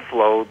cerebral blood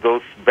flow,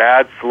 those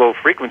bad, slow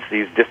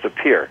frequencies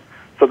disappear.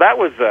 So that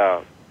was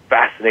a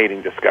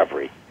fascinating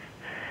discovery.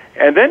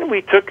 And then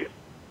we took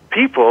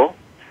people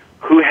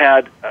who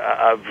had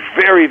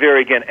very,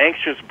 very, again,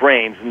 anxious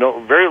brains,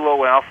 very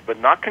low alpha, but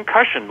not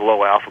concussion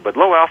low alpha, but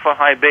low alpha,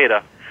 high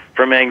beta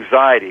from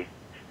anxiety.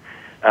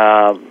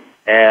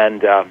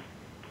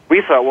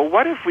 We thought, well,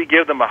 what if we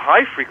give them a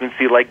high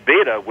frequency like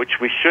beta, which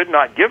we should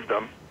not give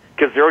them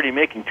because they're already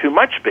making too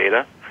much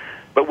beta,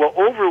 but we'll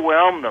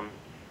overwhelm them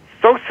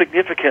so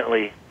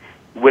significantly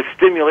with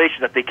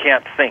stimulation that they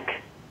can't think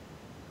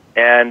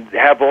and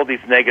have all these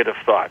negative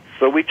thoughts.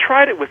 So we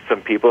tried it with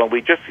some people, and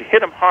we just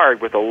hit them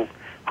hard with a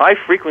high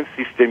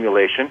frequency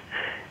stimulation,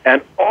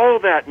 And all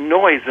that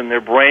noise in their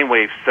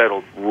brainwaves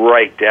settled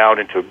right down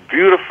into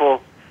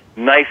beautiful,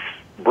 nice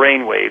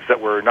brainwaves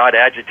that were not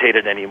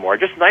agitated anymore.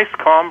 Just nice,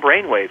 calm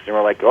brainwaves. And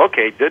we're like,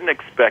 okay, didn't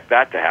expect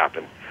that to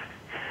happen.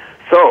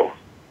 So,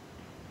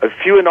 a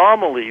few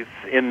anomalies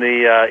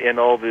in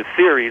all the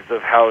theories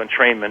of how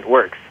entrainment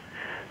works.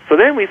 So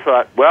then we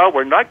thought, well,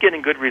 we're not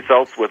getting good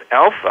results with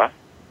alpha,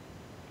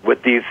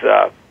 with these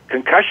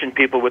concussion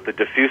people with the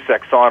diffuse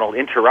axonal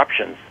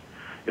interruptions,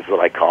 is what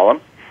I call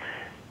them.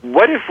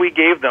 What if we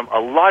gave them a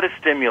lot of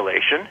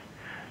stimulation,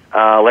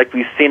 like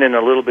we've seen in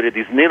a little bit of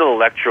these needle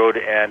electrode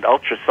and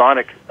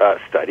ultrasonic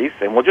studies,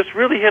 and we'll just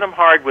really hit them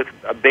hard with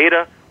a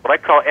beta, what I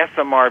call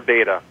SMR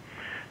beta.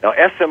 Now,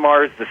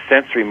 SMR is the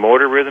sensory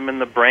motor rhythm in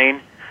the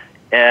brain,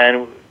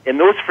 and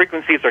those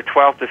frequencies are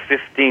 12 to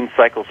 15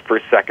 cycles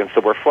per second,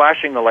 so we're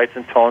flashing the lights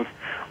and tones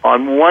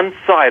on one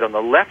side, on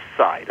the left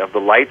side of the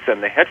lights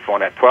and the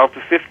headphone at 12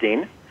 to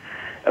 15,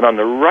 and on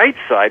the right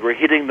side, we're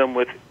hitting them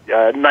with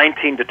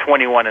 19 to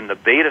 21 in the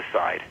beta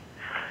side.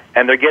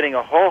 And they're getting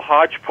a whole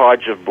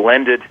hodgepodge of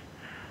blended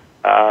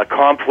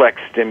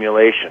complex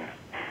stimulation.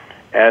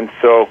 And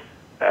so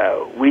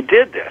we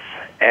did this.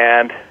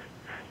 And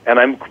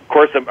I'm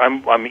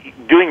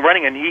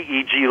running an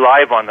EEG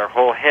live on their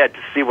whole head to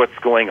see what's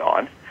going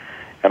on.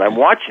 And I'm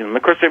watching them.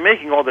 Of course, they're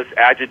making all this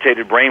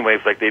agitated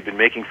brainwaves like they've been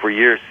making for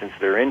years since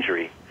their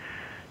injury.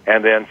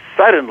 And then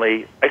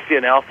suddenly, I see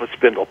an alpha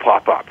spindle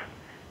pop up.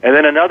 And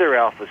then another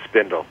alpha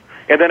spindle.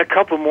 And then a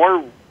couple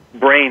more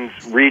brain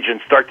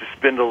regions start to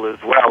spindle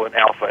as well in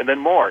alpha. And then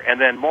more,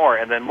 and then more,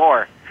 and then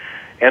more.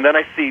 And then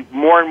I see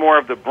more and more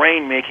of the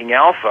brain making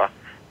alpha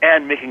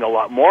and making a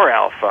lot more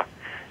alpha.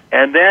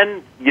 And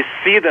then you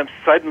see them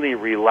suddenly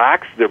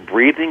relax. Their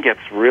breathing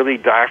gets really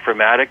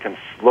diaphragmatic and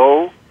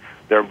slow.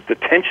 The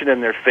tension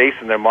in their face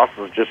and their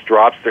muscles just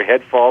drops. Their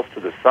head falls to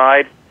the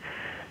side.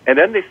 And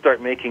then they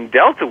start making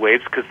delta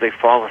waves because they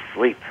fall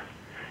asleep.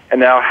 And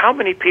now, how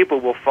many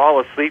people will fall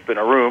asleep in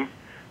a room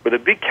with a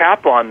big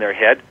cap on their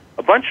head,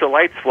 a bunch of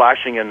lights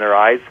flashing in their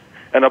eyes,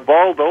 and a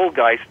bald old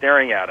guy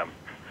staring at them?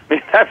 I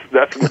mean, that's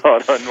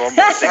not a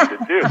normal thing to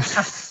do.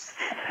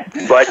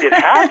 But it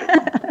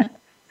happens.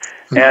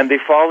 And they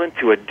fall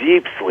into a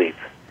deep sleep.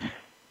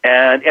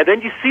 And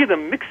then you see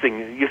them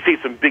mixing. You see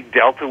some big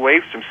delta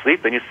waves from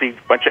sleep, then you see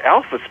a bunch of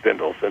alpha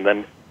spindles, and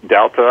then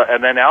delta,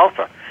 and then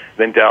alpha,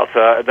 then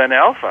delta, and then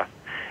alpha,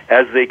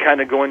 as they kind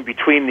of go in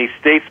between these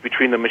states,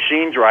 between the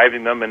machine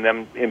driving them and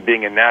them in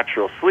being in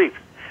natural sleep.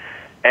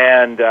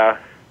 And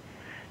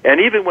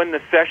even when the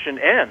session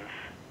ends,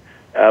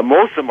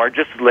 most of them are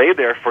just lay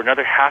there for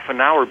another half an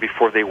hour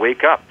before they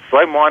wake up. So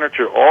I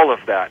monitor all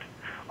of that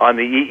on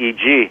the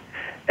EEG.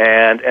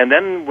 And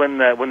then when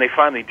they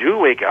finally do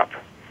wake up,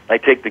 I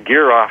take the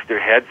gear off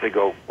their heads. They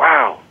go,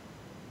 wow,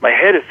 my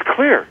head is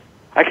clear.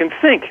 I can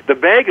think. The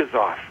bag is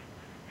off.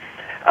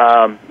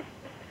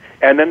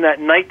 And then that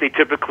night they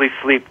typically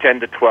sleep 10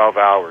 to 12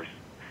 hours.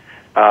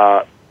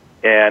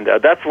 And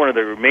that's one of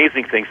the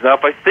amazing things. Now,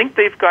 if I think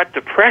they've got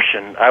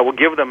depression, I will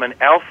give them an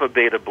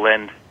alpha-beta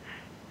blend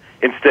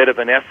instead of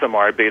an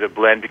SMR-beta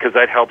blend because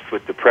that helps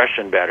with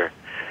depression better.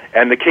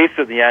 And the case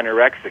of the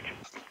anorexic,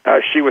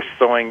 she was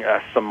showing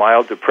some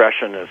mild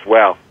depression as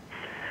well.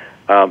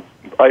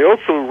 I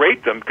also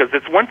rate them because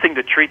it's one thing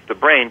to treat the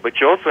brain, but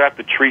you also have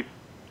to treat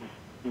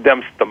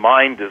the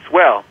mind as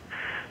well.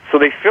 So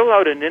they fill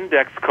out an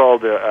index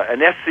called an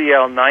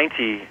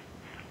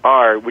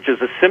SCL-90R, which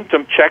is a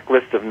symptom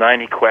checklist of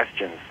 90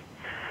 questions.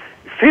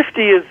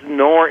 50 is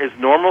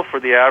normal for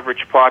the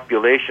average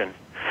population.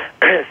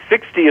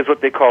 60 is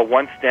what they call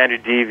one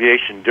standard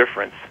deviation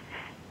difference.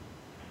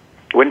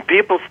 When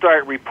people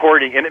start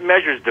reporting, and it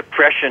measures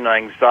depression,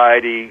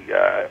 anxiety,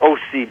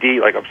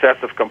 OCD, like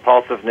obsessive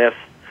compulsiveness,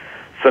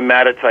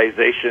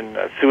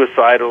 somatization,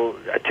 suicidal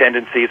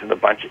tendencies, and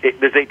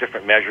there's 8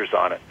 different measures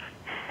on it.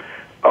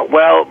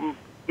 Well,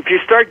 if you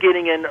start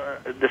getting in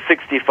the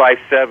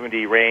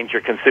 65-70 range,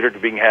 you're considered to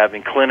be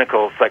having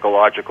clinical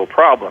psychological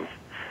problems.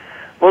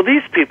 Well,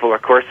 these people,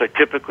 of course, are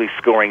typically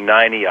scoring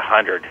 90,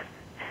 100,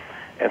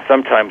 and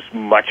sometimes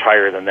much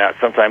higher than that,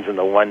 sometimes in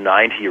the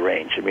 190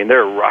 range. I mean,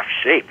 they're in rough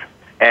shape.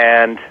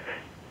 And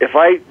if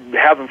I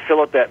have them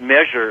fill out that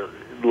measure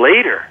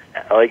later,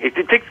 like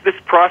it takes, this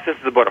process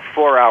is about a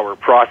 4-hour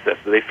process.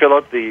 So they fill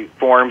out the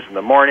forms in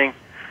the morning.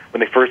 When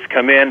they first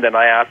come in, then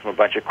I ask them a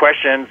bunch of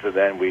questions, and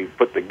then we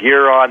put the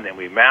gear on, then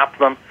we map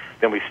them,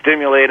 then we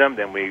stimulate them,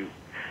 then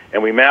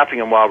we're mapping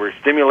them while we're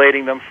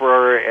stimulating them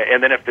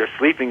and then if they're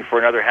sleeping for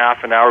another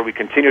half an hour, we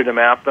continue to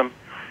map them.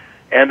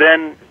 And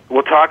then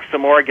we'll talk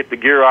some more, get the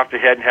gear off their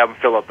head, and have them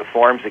fill out the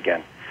forms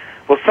again.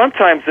 Well,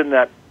 sometimes in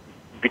that,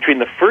 between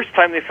the first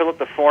time they fill out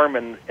the form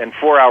and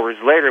 4 hours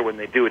later when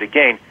they do it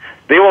again,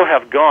 they will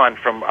have gone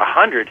from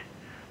 100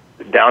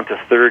 down to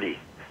 30.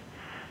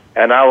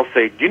 And I will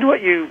say, do you know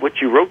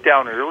what you wrote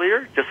down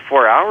earlier, just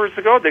 4 hours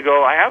ago? They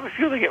go, I have a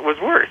feeling it was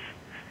worse.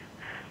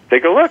 They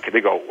go, look.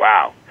 They go,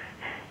 wow.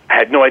 I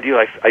had no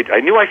idea.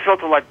 I knew I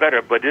felt a lot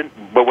better, but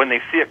when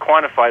they see it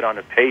quantified on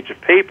a page of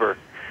paper,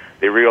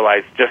 they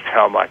realize just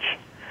how much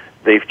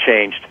they've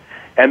changed.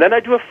 And then I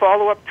do a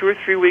follow-up 2 or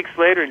 3 weeks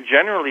later, and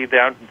generally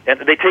and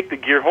they take the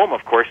gear home,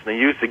 of course, and they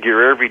use the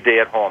gear every day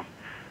at home.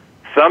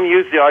 Some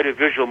use the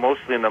audiovisual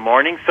mostly in the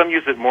morning. Some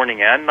use it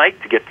morning and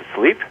night to get to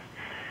sleep.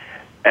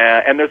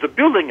 And there's a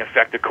building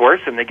effect, of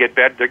course, and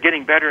they're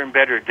getting better and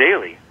better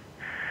daily.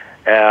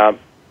 And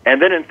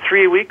then in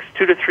 3 weeks,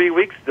 2 to 3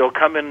 weeks, they'll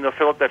come in and they'll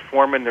fill out that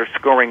form, and they're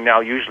scoring now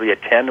usually a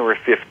 10 or a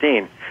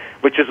 15,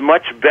 which is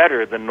much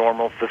better than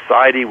normal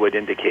society would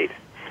indicate.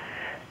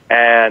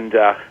 And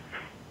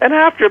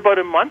after about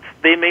a month,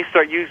 they may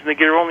start using the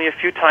gear only a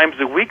few times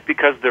a week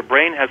because their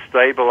brain has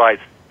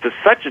stabilized to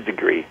such a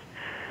degree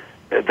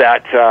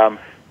that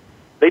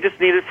they just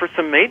need it for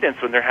some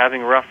maintenance when they're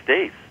having rough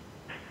days.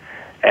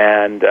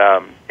 And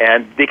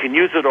they can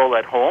use it all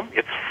at home.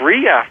 It's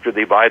free after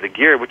they buy the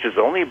gear, which is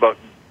only about,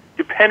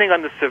 depending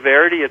on the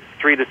severity, it's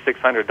 $300 to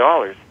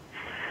 $600.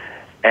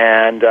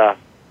 And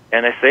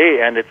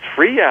it's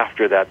free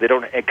after that. They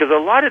don't, because a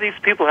lot of these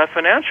people have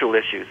financial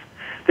issues.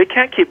 They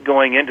can't keep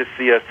going in to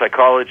see a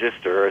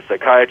psychologist or a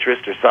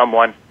psychiatrist or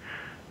someone,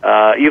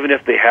 even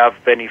if they have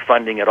any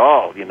funding at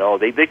all. You know,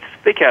 they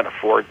can't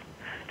afford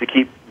to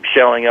keep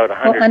shelling out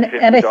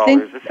 $150. And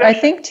I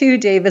think too,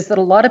 Dave, is that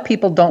a lot of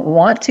people don't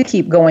want to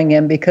keep going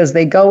in because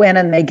they go in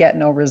and they get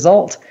no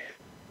result.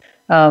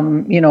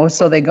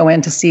 So they go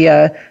in to see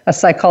a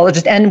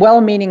psychologist, and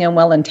well-meaning and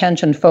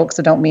well-intentioned folks.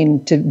 I don't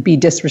mean to be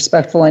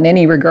disrespectful in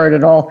any regard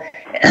at all,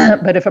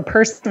 but if a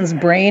person's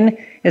brain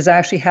is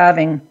actually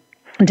having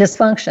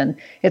dysfunction,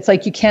 it's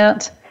like you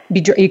can't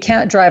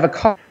drive a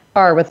car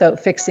without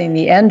fixing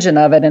the engine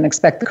of it and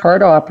expect the car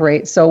to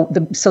operate. So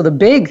the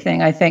big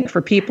thing I think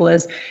for people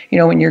is,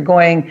 when you're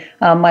going,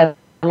 my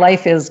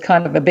life is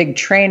kind of a big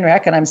train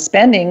wreck, and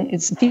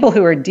it's people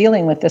who are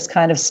dealing with this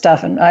kind of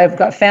stuff, and I've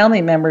got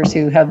family members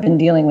who have been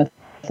dealing with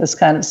this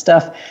kind of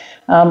stuff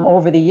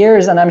over the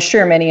years, and I'm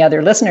sure many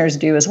other listeners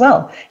do as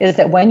well, is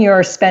that when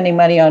you're spending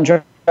money on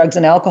drugs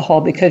and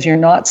alcohol because you're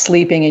not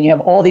sleeping and you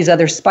have all these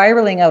other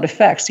spiraling out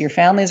effects, your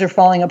families are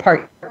falling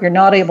apart, you're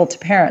not able to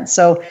parent.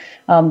 So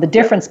the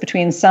difference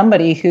between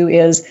somebody who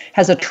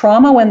has a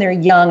trauma when they're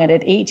young and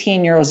at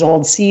 18 years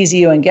old sees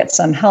you and gets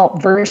some help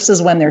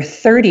versus when they're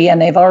 30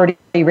 and they've already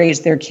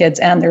raised their kids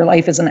and their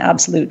life is an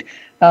absolute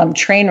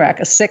train wreck,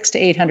 a $600 to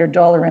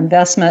 $800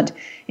 investment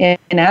in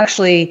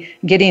actually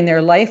getting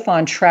their life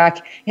on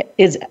track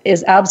is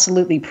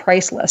absolutely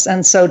priceless.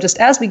 And so just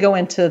as we go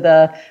into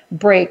the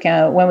break,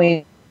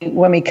 when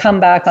we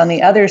come back on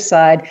the other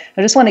side,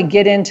 I just want to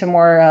get into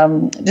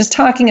more, just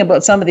talking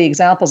about some of the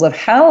examples of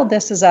how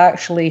this has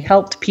actually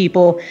helped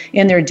people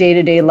in their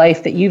day-to-day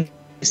life that you've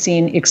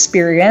seen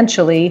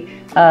experientially,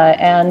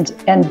 and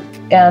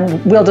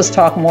we'll just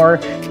talk more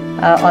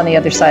on the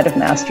other side of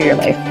Master Your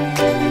Life.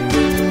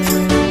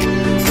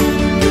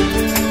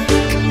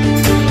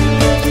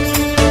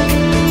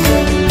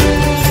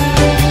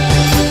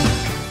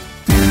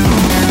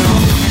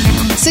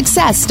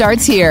 Success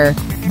starts here.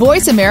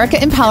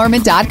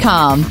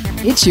 VoiceAmericaEmpowerment.com.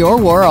 It's your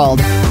world.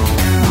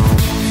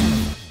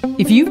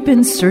 If you've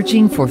been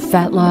searching for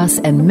fat loss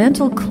and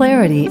mental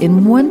clarity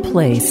in one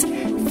place,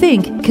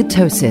 think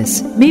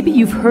ketosis. Maybe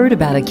you've heard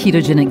about a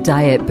ketogenic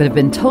diet but have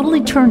been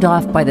totally turned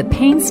off by the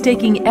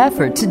painstaking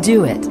effort to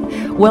do it.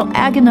 Well,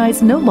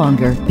 agonize no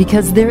longer,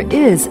 because there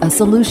is a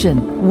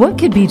solution. What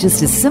could be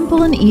just as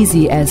simple and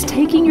easy as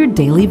taking your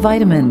daily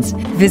vitamins?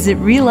 Visit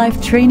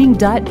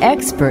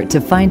reallifetraining.expert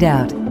to find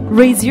out.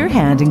 Raise your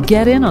hand and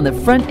get in on the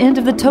front end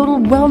of the total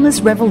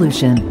wellness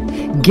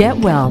revolution. Get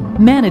well,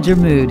 manage your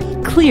mood,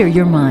 clear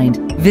your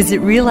mind.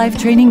 Visit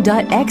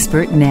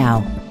reallifetraining.expert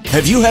now.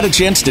 Have you had a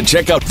chance to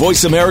check out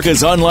Voice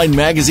America's online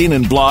magazine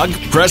and blog,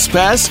 Press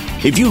Pass?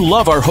 If you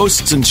love our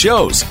hosts and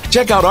shows,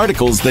 check out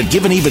articles that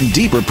give an even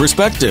deeper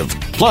perspective.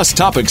 Plus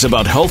topics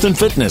about health and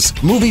fitness,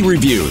 movie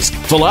reviews,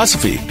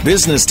 philosophy,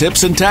 business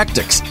tips and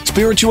tactics,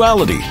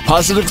 spirituality,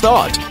 positive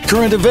thought,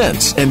 current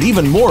events, and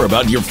even more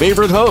about your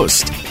favorite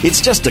host.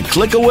 It's just a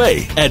click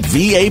away at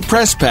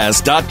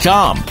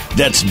vapresspass.com.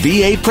 That's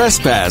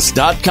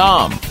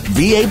vapresspass.com.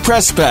 VA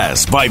Press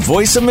Pass by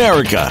Voice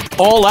America.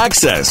 All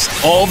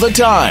access, all the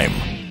time.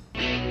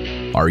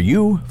 Are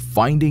you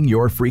finding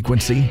your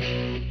frequency?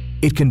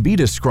 It can be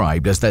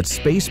described as that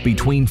space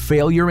between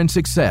failure and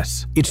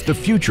success. It's the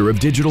future of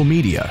digital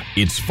media.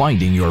 It's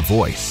finding your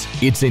voice.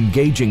 It's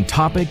engaging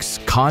topics,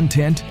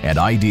 content, and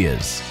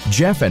ideas.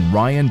 Jeff and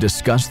Ryan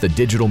discuss the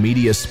digital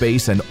media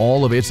space and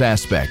all of its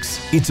aspects.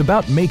 It's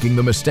about making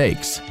the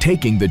mistakes,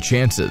 taking the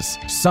chances,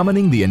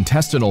 summoning the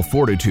intestinal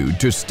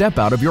fortitude to step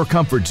out of your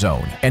comfort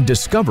zone, and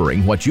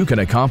discovering what you can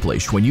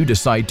accomplish when you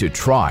decide to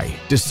try,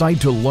 decide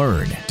to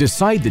learn,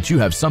 decide that you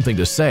have something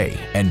to say,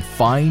 and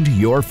find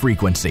your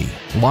frequency.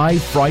 Live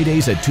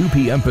Fridays at 2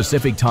 p.m.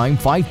 Pacific Time,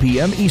 5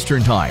 p.m.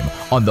 Eastern Time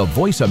on the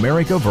Voice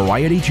America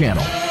Variety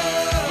Channel.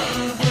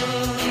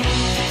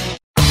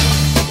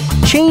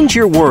 Change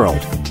your world.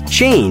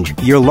 Change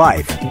your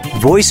life.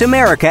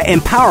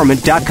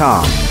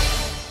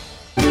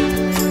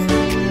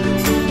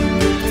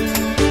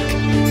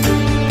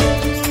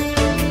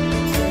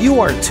 VoiceAmericaEmpowerment.com. You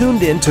are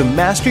tuned in to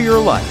Master Your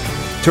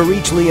Life. To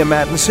reach Leah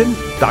Mattinson,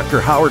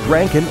 Dr. Howard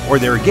Rankin, or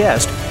their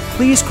guest,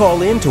 please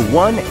call in to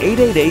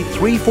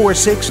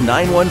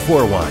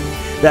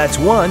 1-888-346-9141. That's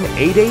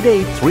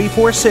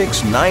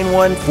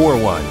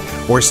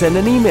 1-888-346-9141. Or send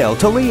an email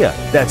to Leah,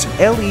 that's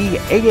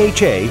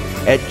Leaha,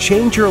 at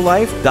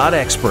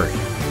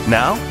changeyourlife.expert.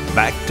 Now,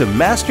 back to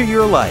Master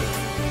Your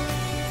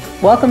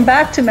Life. Welcome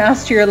back to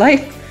Master Your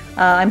Life.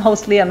 I'm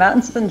host Leah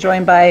Mattinson,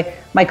 joined by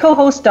my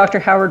co-host, Dr.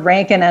 Howard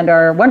Rankin, and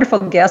our wonderful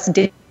guest,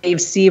 Dave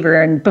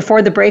Seaver. And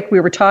before the break, we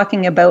were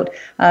talking about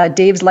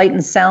Dave's light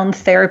and sound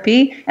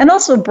therapy and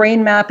also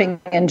brain mapping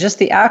and just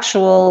the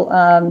actual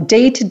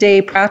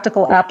day-to-day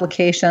practical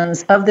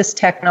applications of this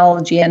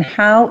technology and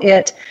how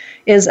it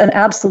is an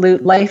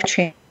absolute life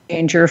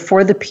changer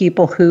for the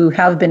people who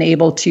have been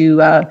able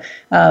to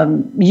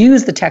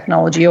use the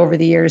technology over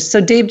the years.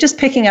 So Dave, just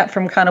picking up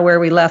from kind of where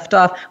we left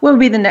off, what would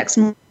be the next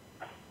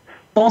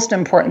most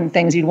important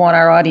things you'd want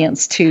our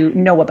audience to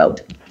know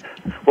about?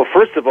 Well,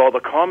 first of all, the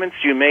comments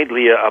you made,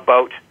 Leah,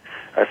 about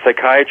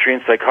psychiatry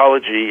and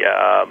psychology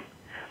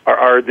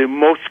are the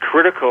most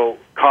critical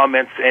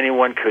comments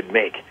anyone could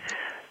make.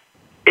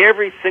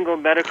 Every single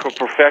medical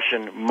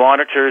profession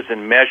monitors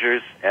and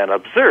measures and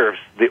observes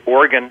the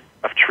organ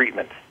of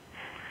treatment.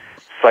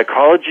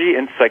 Psychology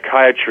and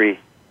psychiatry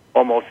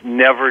almost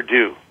never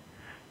do.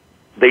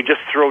 They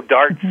just throw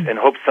darts and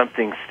hope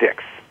something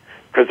sticks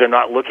because they're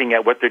not looking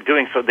at what they're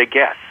doing, so they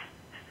guess.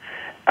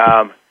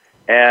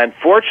 And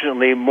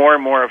fortunately, more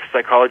and more of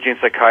psychology and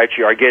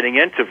psychiatry are getting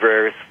into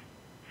various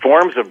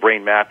forms of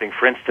brain mapping.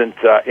 For instance,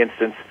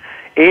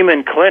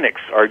 Amen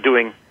clinics are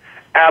doing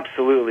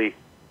absolutely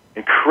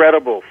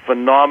incredible,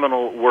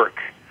 phenomenal work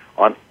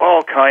on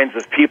all kinds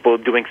of people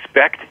doing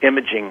SPECT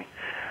imaging.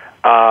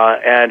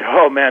 And,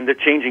 oh, man, they're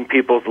changing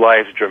people's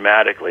lives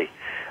dramatically.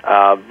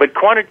 But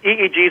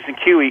EEGs and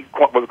QE,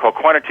 what we call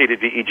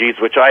quantitative EEGs,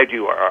 which I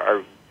do,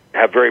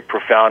 have very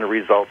profound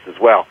results as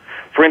well.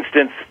 For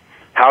instance,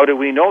 how do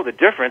we know the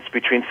difference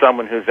between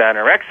someone who's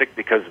anorexic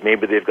because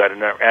maybe they've got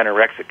an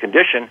anorexic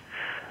condition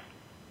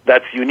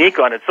that's unique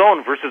on its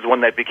own versus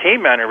one that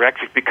became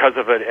anorexic because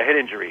of a head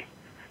injury?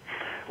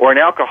 Or an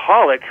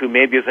alcoholic who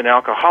maybe is an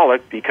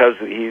alcoholic because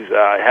he's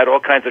had all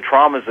kinds of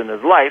traumas in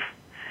his life,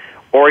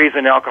 or he's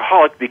an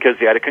alcoholic because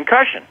he had a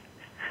concussion.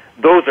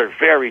 Those are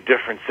very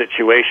different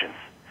situations.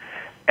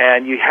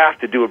 And you have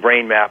to do a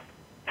brain map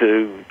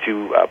to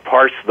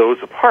parse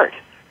those apart.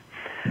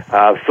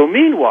 So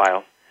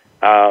meanwhile,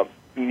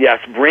 yes,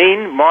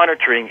 brain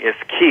monitoring is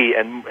key,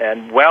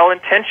 and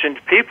well-intentioned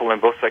people in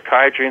both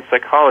psychiatry and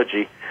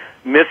psychology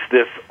miss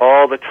this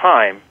all the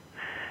time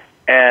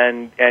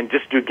and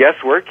just do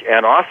guesswork,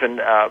 and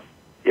often,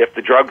 if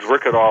the drugs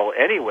work at all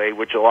anyway,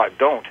 which a lot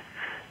don't,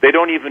 they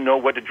don't even know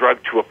what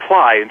drug to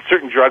apply. And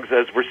certain drugs,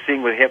 as we're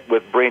seeing with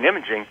brain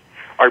imaging,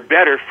 are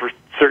better for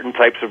certain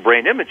types of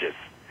brain images.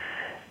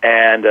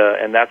 And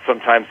that's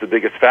sometimes the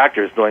biggest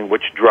factor, is knowing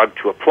which drug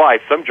to apply.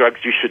 Some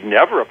drugs you should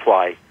never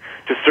apply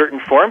to certain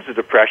forms of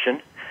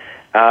depression.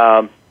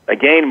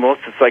 Again,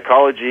 most of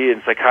psychology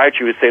and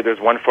psychiatry would say there's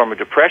one form of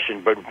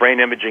depression, but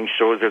brain imaging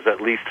shows there's at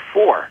least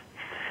 4.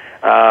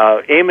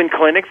 Amen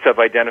clinics have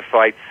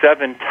identified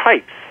 7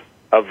 types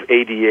of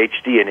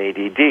ADHD and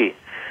ADD.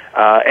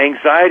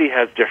 Anxiety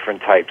has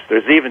different types.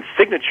 There's even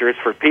signatures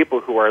for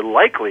people who are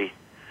likely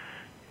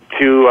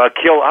to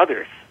kill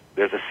others.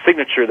 There's a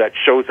signature that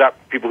shows up,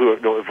 people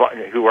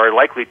who are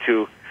likely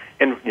to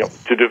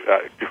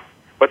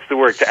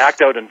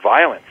act out in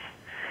violence.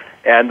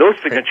 And those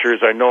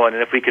signatures are known,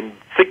 and if we can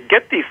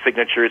get these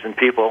signatures in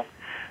people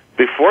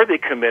before they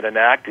commit an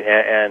act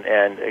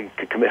and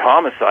commit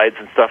homicides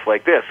and stuff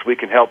like this, we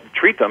can help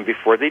treat them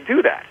before they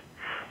do that.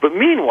 But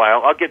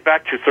meanwhile, I'll get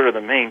back to sort of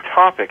the main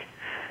topic,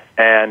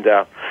 and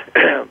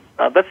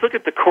let's look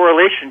at the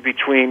correlation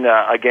between,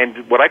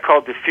 again, what I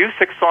call diffuse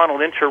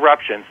axonal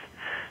interruptions.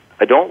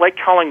 I don't like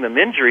calling them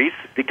injuries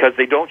because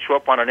they don't show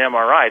up on an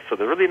MRI, so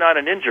they're really not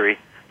an injury.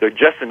 They're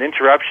just an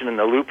interruption in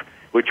the loop,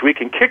 which we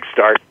can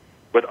kickstart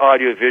with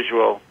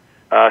audiovisual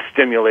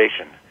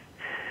stimulation.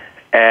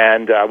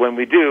 And when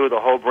we do, the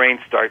whole brain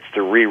starts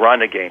to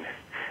rerun again.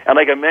 And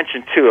like I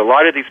mentioned, too, a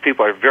lot of these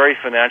people are very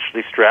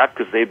financially strapped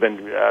because they've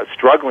been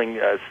struggling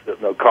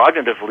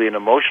cognitively and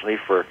emotionally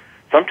for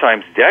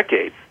sometimes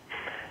decades.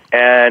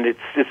 And it's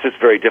just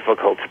very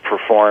difficult to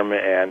perform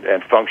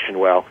and function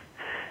well.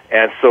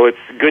 And so it's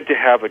good to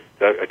have a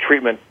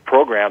treatment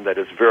program that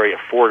is very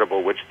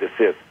affordable, which this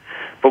is.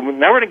 But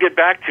now we're going to get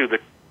back to the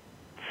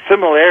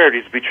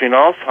similarities between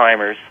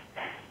Alzheimer's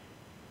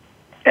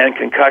and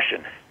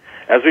concussion.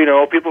 As we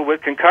know, people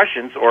with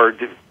concussions or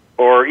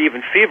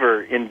even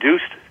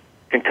fever-induced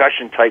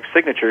concussion-type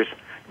signatures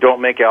don't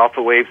make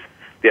alpha waves.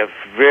 They have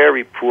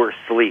very poor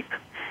sleep.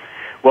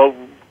 Well,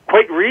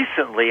 quite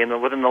recently,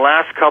 within the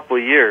last couple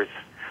of years,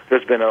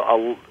 there's been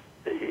a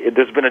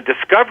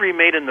discovery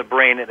made in the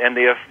brain, and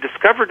they have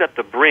discovered that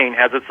the brain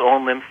has its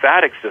own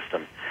lymphatic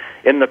system.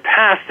 In the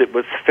past, it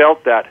was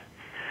felt that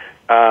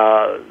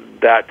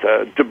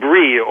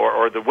debris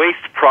or the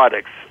waste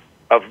products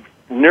of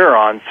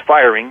neurons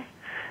firing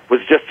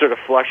was just sort of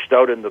flushed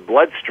out in the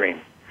bloodstream.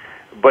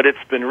 But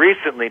it's been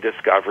recently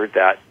discovered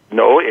that,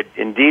 no, it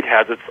indeed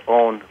has its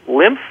own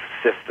lymph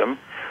system,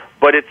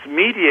 but it's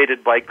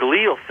mediated by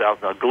glial cells.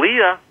 Now,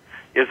 glia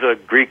is a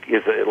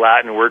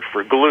Latin word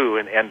for glue,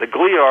 and the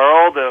glia are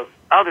all the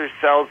other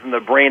cells in the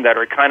brain that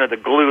are kind of the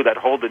glue that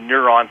hold the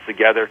neurons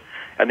together,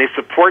 and they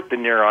support the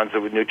neurons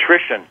with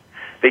nutrition.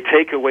 They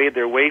take away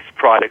their waste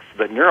products so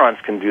that neurons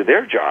can do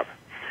their job.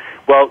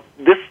 Well,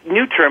 this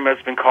new term has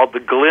been called the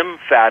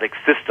glymphatic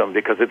system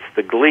because it's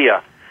the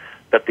glia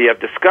that they have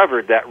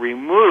discovered that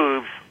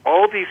removes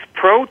all these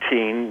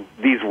proteins,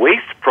 these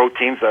waste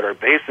proteins that are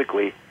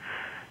basically,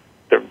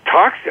 they're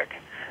toxic.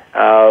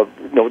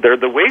 They're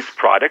the waste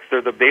products.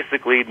 They're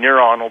basically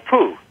neuronal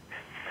poo.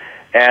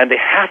 And they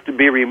have to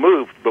be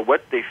removed. But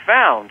what they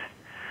found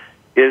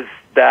is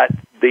that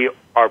they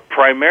are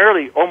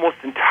primarily, almost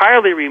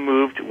entirely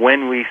removed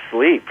when we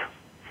sleep.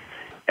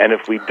 And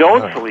if we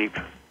don't sleep,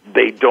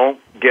 they don't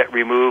get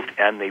removed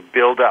and they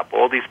build up.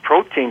 All these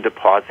protein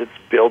deposits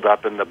build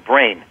up in the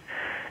brain.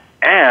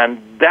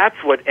 And that's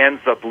what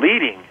ends up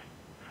leading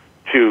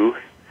to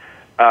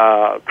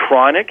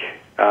chronic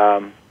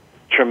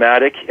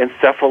traumatic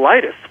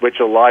encephalitis, which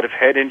a lot of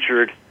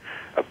head-injured,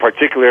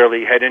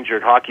 particularly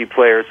head-injured hockey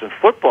players and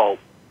football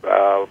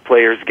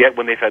players get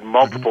when they've had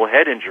multiple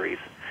head injuries.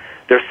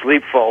 Their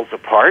sleep falls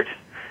apart,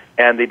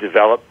 and they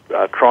develop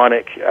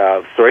chronic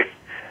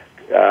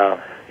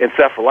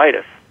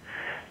encephalitis,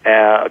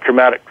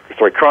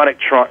 chronic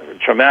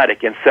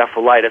traumatic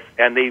encephalitis,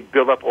 and they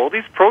build up all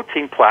these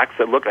protein plaques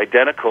that look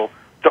identical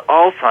to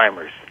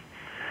Alzheimer's.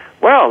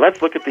 Well,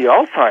 let's look at the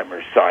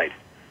Alzheimer's side.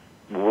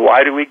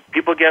 Why do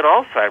people get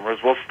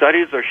Alzheimer's? Well,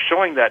 studies are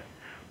showing that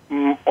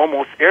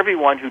almost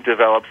everyone who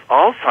develops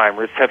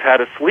Alzheimer's have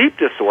had a sleep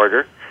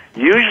disorder,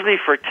 usually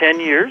for 10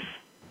 years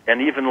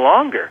and even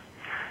longer.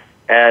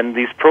 And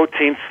these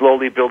proteins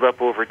slowly build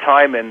up over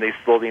time, and they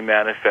slowly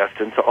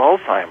manifest into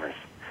Alzheimer's.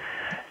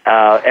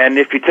 And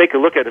if you take a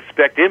look at a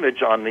SPECT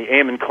image on the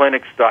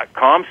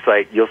AmenClinics.com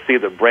site, you'll see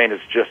the brain is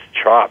just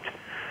chopped,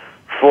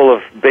 full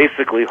of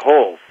basically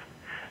holes.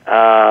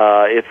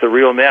 It's a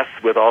real mess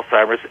with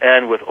Alzheimer's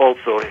and with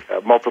also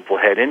multiple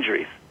head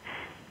injuries.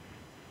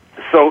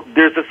 So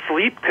there's a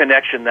sleep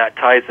connection that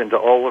ties into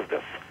all of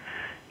this.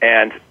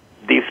 And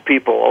these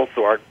people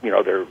also are,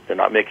 they're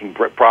not making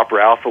proper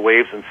alpha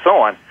waves and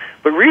so on.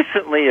 But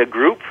recently a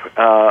group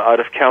out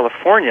of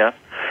California,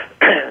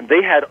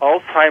 they had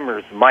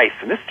Alzheimer's mice,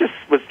 and this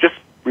was just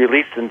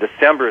released in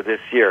December this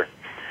year.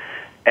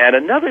 And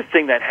another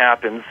thing that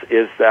happens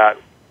is that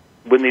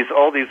when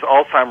all these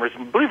Alzheimer's,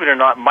 believe it or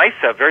not, mice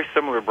have very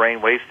similar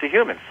brain waves to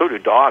humans. So do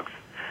dogs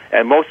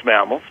and most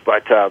mammals,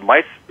 but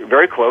mice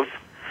very close.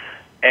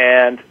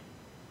 And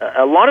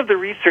a lot of the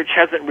research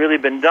hasn't really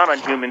been done on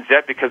humans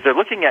yet because they're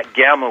looking at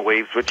gamma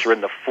waves, which are in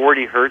the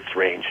 40 hertz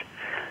range.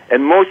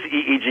 And most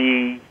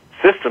EEG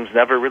systems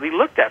never really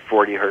looked at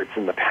 40 hertz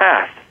in the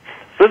past.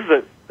 So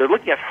they're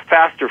looking at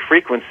faster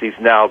frequencies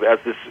now as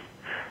this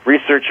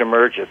research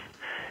emerges.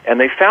 And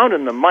they found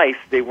in the mice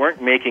they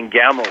weren't making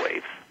gamma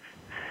waves.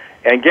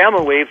 And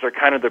gamma waves are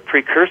kind of the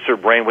precursor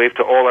brainwave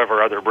to all of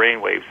our other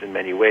brainwaves in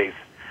many ways.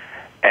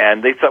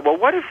 And they thought, well,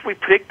 what if we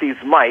pick these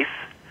mice?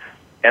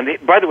 And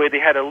by the way, they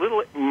had a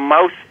little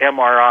mouse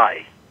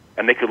MRI,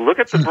 and they could look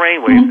at the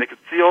brainwaves. They could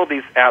see all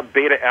these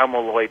beta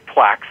amyloid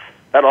plaques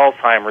that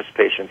Alzheimer's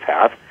patients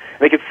have.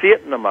 And they could see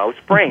it in the mouse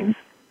brains.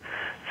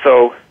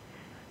 So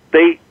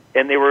they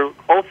were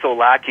also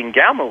lacking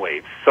gamma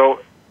waves. So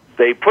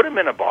they put them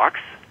in a box,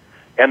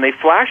 and they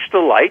flashed the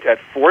light at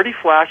 40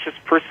 flashes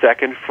per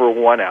second for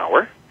 1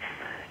 hour.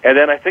 And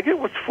then I think it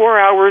was 4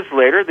 hours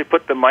later, they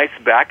put the mice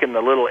back in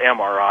the little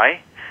MRI,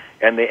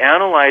 and they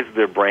analyzed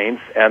their brains,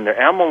 and their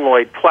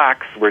amyloid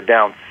plaques were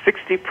down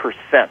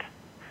 60%.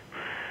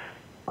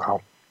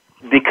 Wow.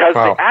 Because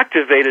they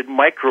activated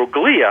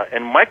microglia,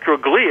 and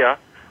microglia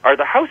are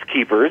the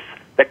housekeepers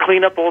that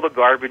clean up all the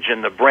garbage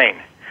in the brain.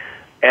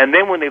 And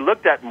then when they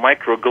looked at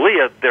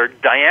microglia, their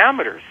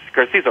diameters,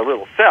 because these are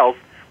little cells,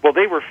 well,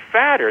 they were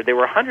fatter. They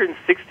were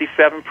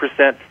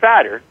 167%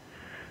 fatter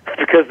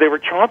because they were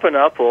chomping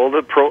up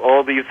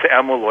all these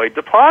amyloid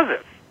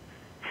deposits.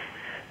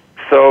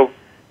 So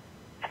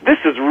this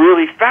is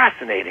really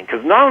fascinating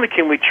because not only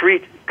can we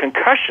treat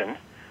concussion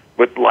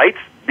with lights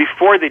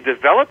before they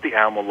develop the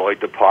amyloid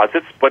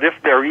deposits, but if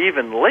they're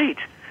even late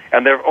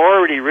and they're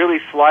already really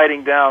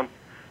sliding down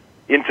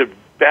into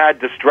bad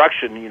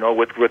destruction,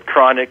 with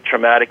chronic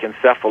traumatic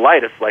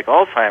encephalitis like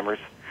Alzheimer's,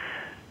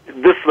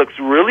 this looks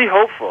really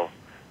hopeful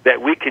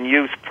that we can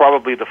use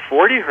probably the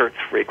 40 hertz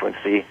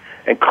frequency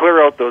and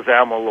clear out those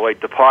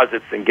amyloid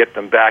deposits and get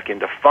them back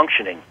into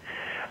functioning,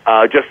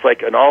 just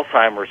like an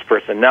Alzheimer's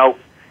person. Now,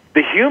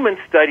 the human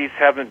studies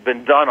haven't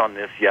been done on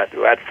this yet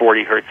at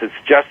 40 hertz. It's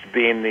just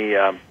been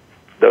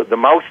the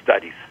mouse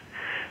studies.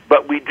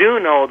 But we do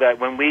know that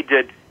when we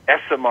did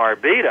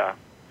SMR beta,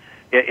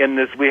 in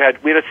this we had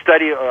a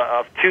study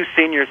of two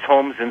seniors'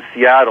 homes in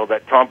Seattle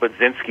that Tom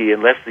Budzinski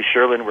and Leslie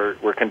Sherlin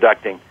were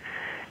conducting.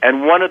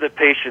 And one of the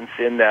patients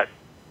in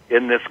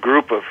this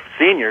group of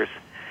seniors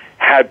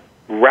had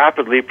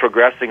rapidly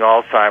progressing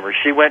Alzheimer's.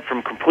 She went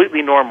from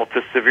completely normal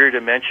to severe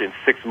dementia in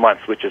 6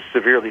 months, which is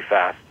severely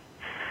fast.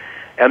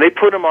 And they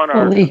put him on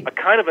a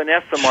kind of an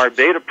SMR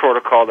beta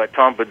protocol that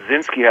Tom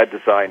Budzinski had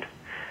designed.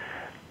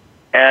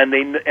 And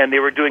they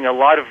were doing a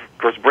lot of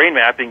course, brain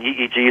mapping,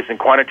 EEGs, and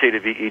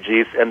quantitative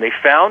EEGs, and they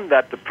found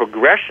that the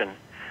progression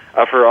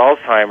of her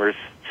Alzheimer's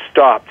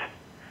stopped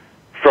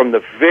from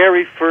the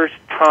very first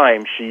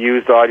time she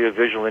used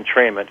audiovisual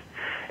entrainment.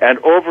 And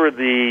over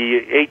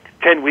the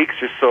 10 weeks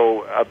or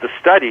so of the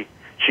study,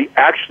 she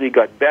actually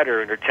got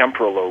better in her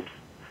temporal lobes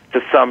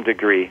to some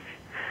degree,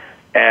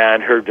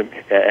 and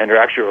her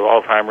actual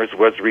Alzheimer's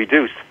was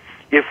reduced.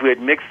 If we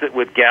had mixed it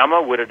with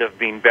gamma, would it have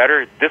been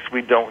better? This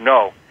we don't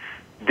know.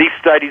 These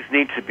studies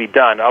need to be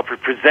done. I'll be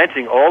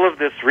presenting all of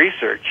this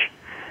research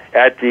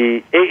at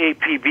the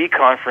AAPB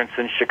conference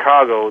in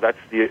Chicago. That's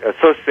the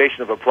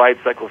Association of Applied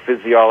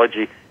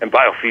Psychophysiology and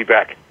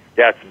Biofeedback.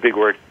 That's a big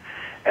word.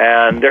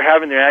 And they're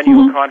having their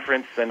annual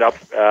conference and up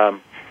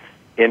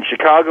in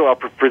Chicago. I'll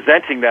be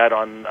presenting that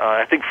on,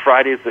 I think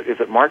Friday, is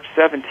it March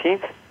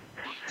 17th?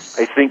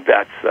 I think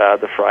that's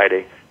the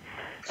Friday.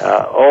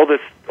 All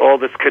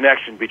this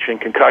connection between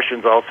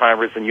concussions,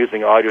 Alzheimer's, and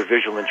using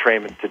audiovisual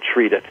entrainment to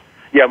treat it.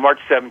 Yeah, March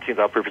 17th,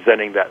 I'll be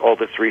presenting that, all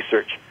this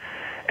research.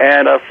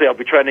 And I'll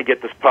be trying to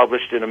get this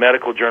published in a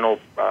medical journal.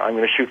 I'm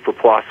going to shoot for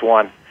PLOS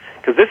One,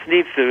 because this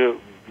needs to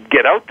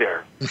get out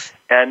there.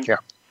 And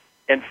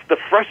and the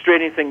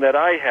frustrating thing that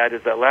I had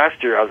is that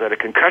last year I was at a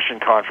concussion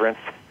conference,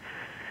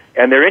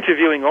 and they're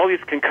interviewing all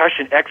these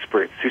concussion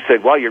experts who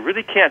said, well, you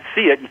really can't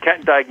see it, you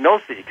can't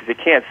diagnose it because you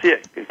can't see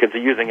it because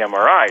they're using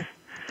MRIs.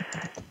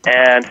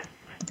 And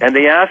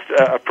they asked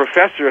a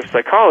professor of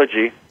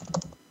psychology,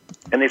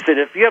 and they said,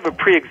 if you have a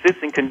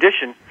pre-existing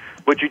condition,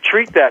 would you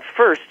treat that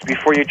first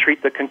before you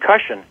treat the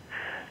concussion?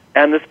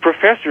 And this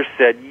professor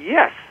said,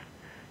 yes.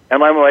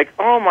 And I'm like,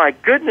 oh, my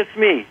goodness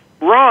me,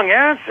 wrong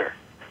answer.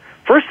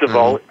 First of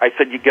all, I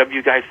said, have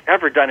you guys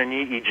ever done an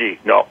EEG?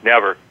 No,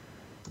 never.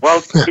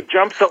 Well, it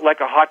jumps out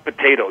like a hot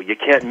potato. You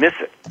can't miss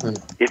it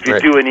if you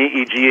do an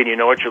EEG and you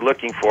know what you're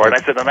looking for. And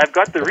I said, and I've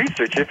got the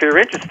research if you're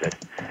interested.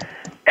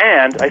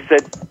 And I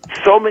said,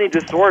 so many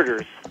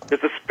disorders,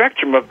 there's a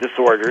spectrum of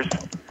disorders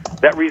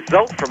that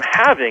result from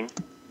having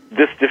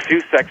this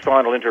diffuse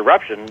axonal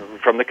interruption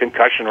from the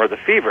concussion or the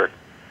fever.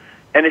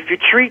 And if you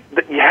treat,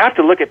 you have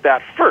to look at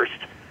that first,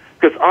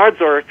 because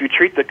odds are if you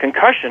treat the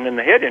concussion and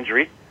the head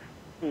injury,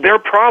 their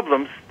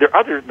problems,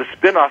 the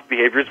spin-off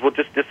behaviors will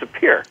just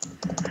disappear.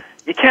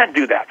 You can't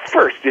do that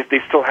first if they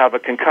still have a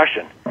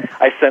concussion.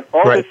 I sent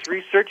all this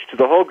research to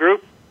the whole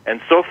group,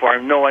 and so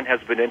far no one has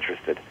been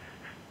interested.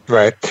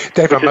 Right.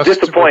 Dave, which is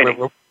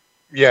disappointing.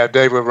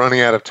 Dave, we're running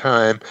out of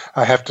time.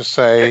 I have to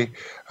say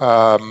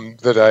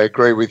that I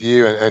agree with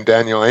you, and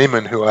Daniel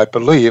Amen, who I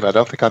believe, I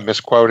don't think I'm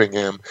misquoting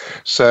him,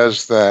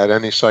 says that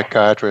any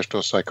psychiatrist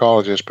or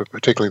psychologist, but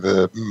particularly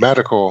the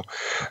medical,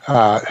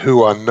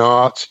 who are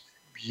not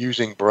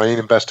using brain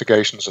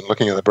investigations and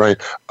looking at the brain,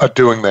 are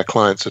doing their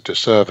clients a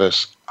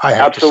disservice. I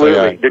have to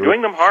say, they're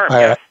doing them harm.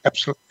 I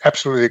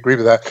absolutely agree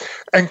with that.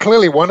 And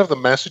clearly, one of the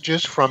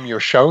messages from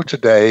your show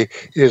today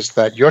is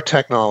that your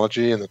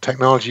technology and the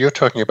technology you're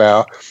talking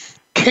about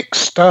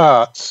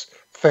kickstarts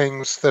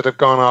things that have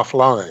gone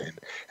offline.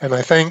 And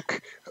I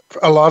think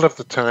a lot of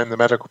the time the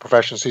medical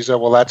profession sees, oh,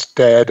 well, that's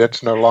dead,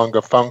 it's no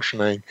longer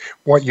functioning.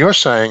 What you're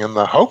saying, and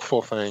the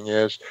hopeful thing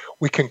is,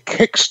 we can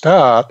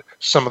kickstart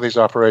some of these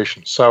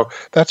operations. So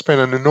that's been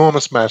an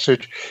enormous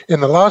message. In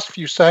the last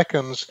few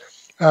seconds,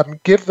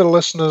 give the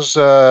listeners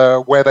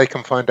where they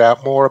can find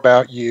out more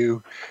about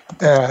you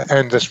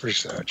and this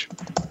research.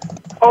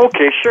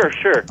 Okay, sure.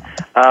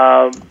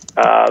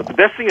 The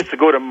best thing is to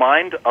go to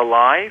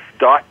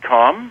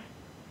mindalive.com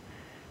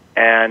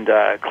and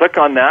click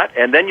on that,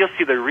 and then you'll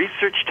see the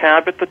research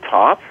tab at the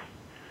top.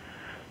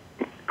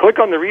 Click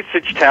on the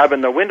research tab,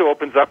 and the window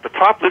opens up. The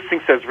top listing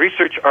says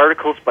Research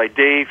Articles by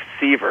Dave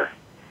Seaver.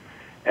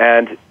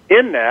 And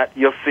in that,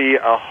 you'll see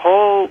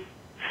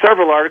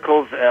several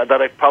articles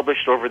that I've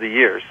published over the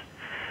years.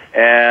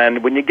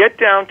 And when you get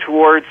down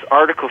towards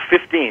Article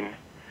 15,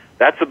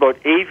 that's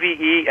about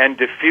AVE and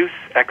diffuse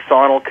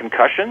axonal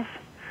concussions.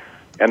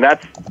 And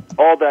that's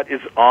all that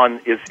is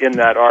in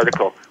that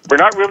article. We're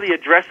not really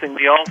addressing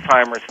the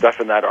Alzheimer's stuff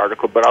in that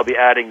article, but I'll be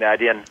adding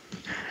that in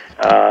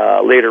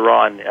later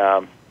on.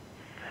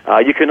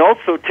 You can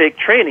also take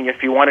training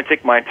if you want to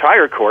take my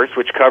entire course,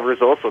 which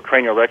covers also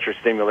cranial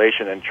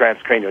electrostimulation and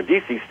transcranial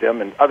DC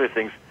stim and other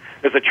things.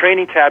 There's a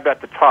training tab at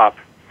the top.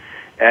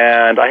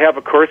 And I have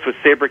a course with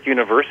Saybrook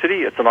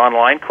University. It's an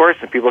online course,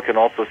 and people can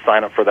also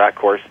sign up for that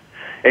course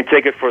and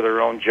take it for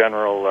their own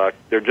general,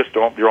 their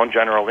own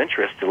general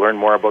interest to learn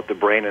more about the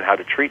brain and how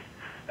to treat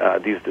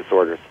these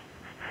disorders.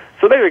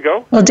 So there you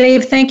go. Well,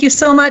 Dave, thank you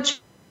so much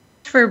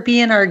for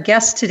being our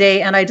guest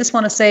today. And I just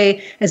want to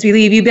say, as we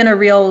leave, you've been a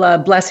real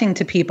blessing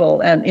to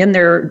people and in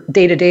their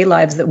day-to-day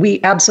lives, that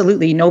we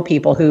absolutely know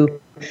people who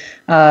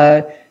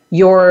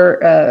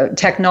your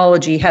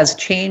technology has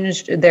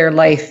changed their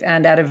life,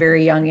 and at a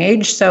very young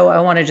age. So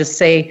I want to just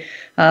say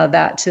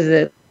that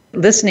to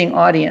listening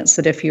audience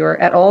that if you're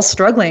at all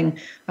struggling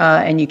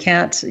and you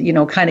can't,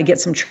 kind of get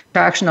some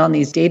traction on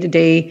these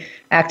day-to-day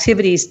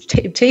activities,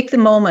 take the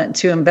moment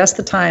to invest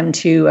the time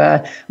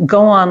to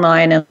go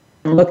online and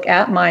look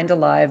at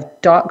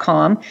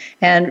mindalive.com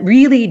and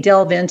really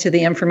delve into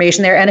the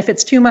information there. And if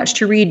it's too much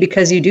to read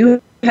because you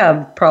do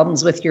have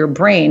problems with your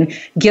brain,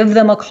 give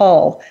them a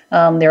call.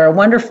 There are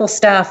wonderful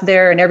staff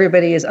there, and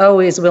everybody is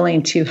always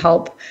willing to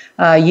help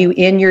you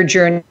in your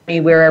journey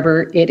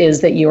wherever it is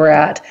that you are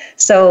at.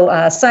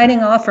 So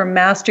signing off from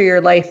Master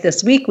Your Life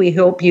this week, we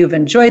hope you've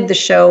enjoyed the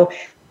show,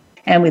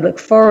 and we look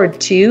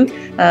forward to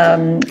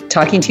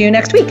talking to you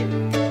next week.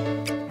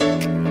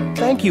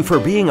 Thank you for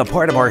being a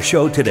part of our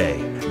show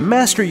today.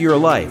 Master Your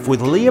Life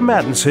with Leah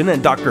Mattinson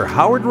and Dr.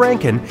 Howard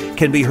Rankin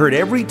can be heard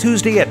every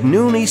Tuesday at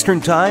noon Eastern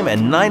Time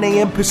and 9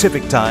 a.m.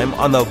 Pacific Time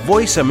on the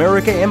Voice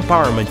America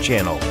Empowerment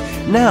Channel.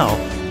 Now,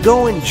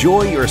 go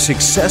enjoy your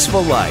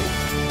successful life.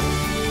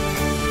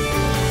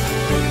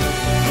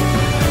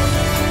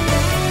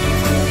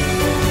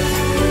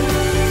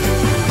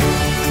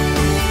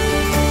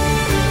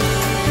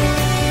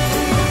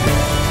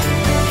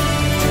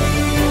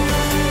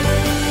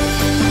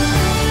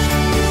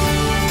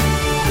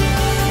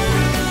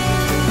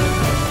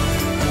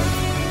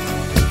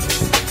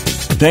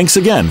 Thanks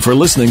again for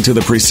listening to the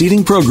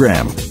preceding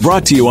program,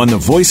 brought to you on the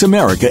Voice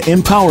America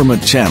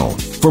Empowerment Channel.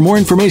 For more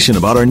information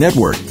about our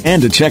network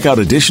and to check out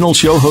additional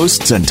show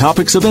hosts and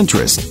topics of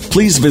interest,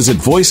 please visit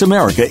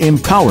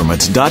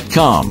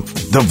voiceamericaempowerment.com.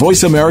 The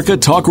Voice America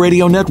Talk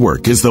Radio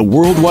Network is the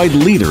worldwide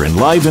leader in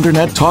live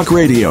Internet talk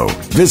radio.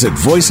 Visit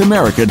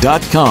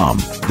voiceamerica.com.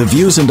 The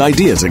views and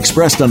ideas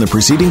expressed on the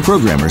preceding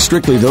program are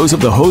strictly those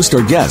of the host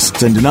or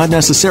guests and do not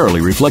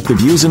necessarily reflect the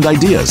views and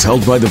ideas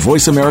held by the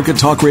Voice America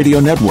Talk Radio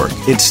Network,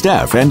 its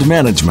staff, and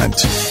management.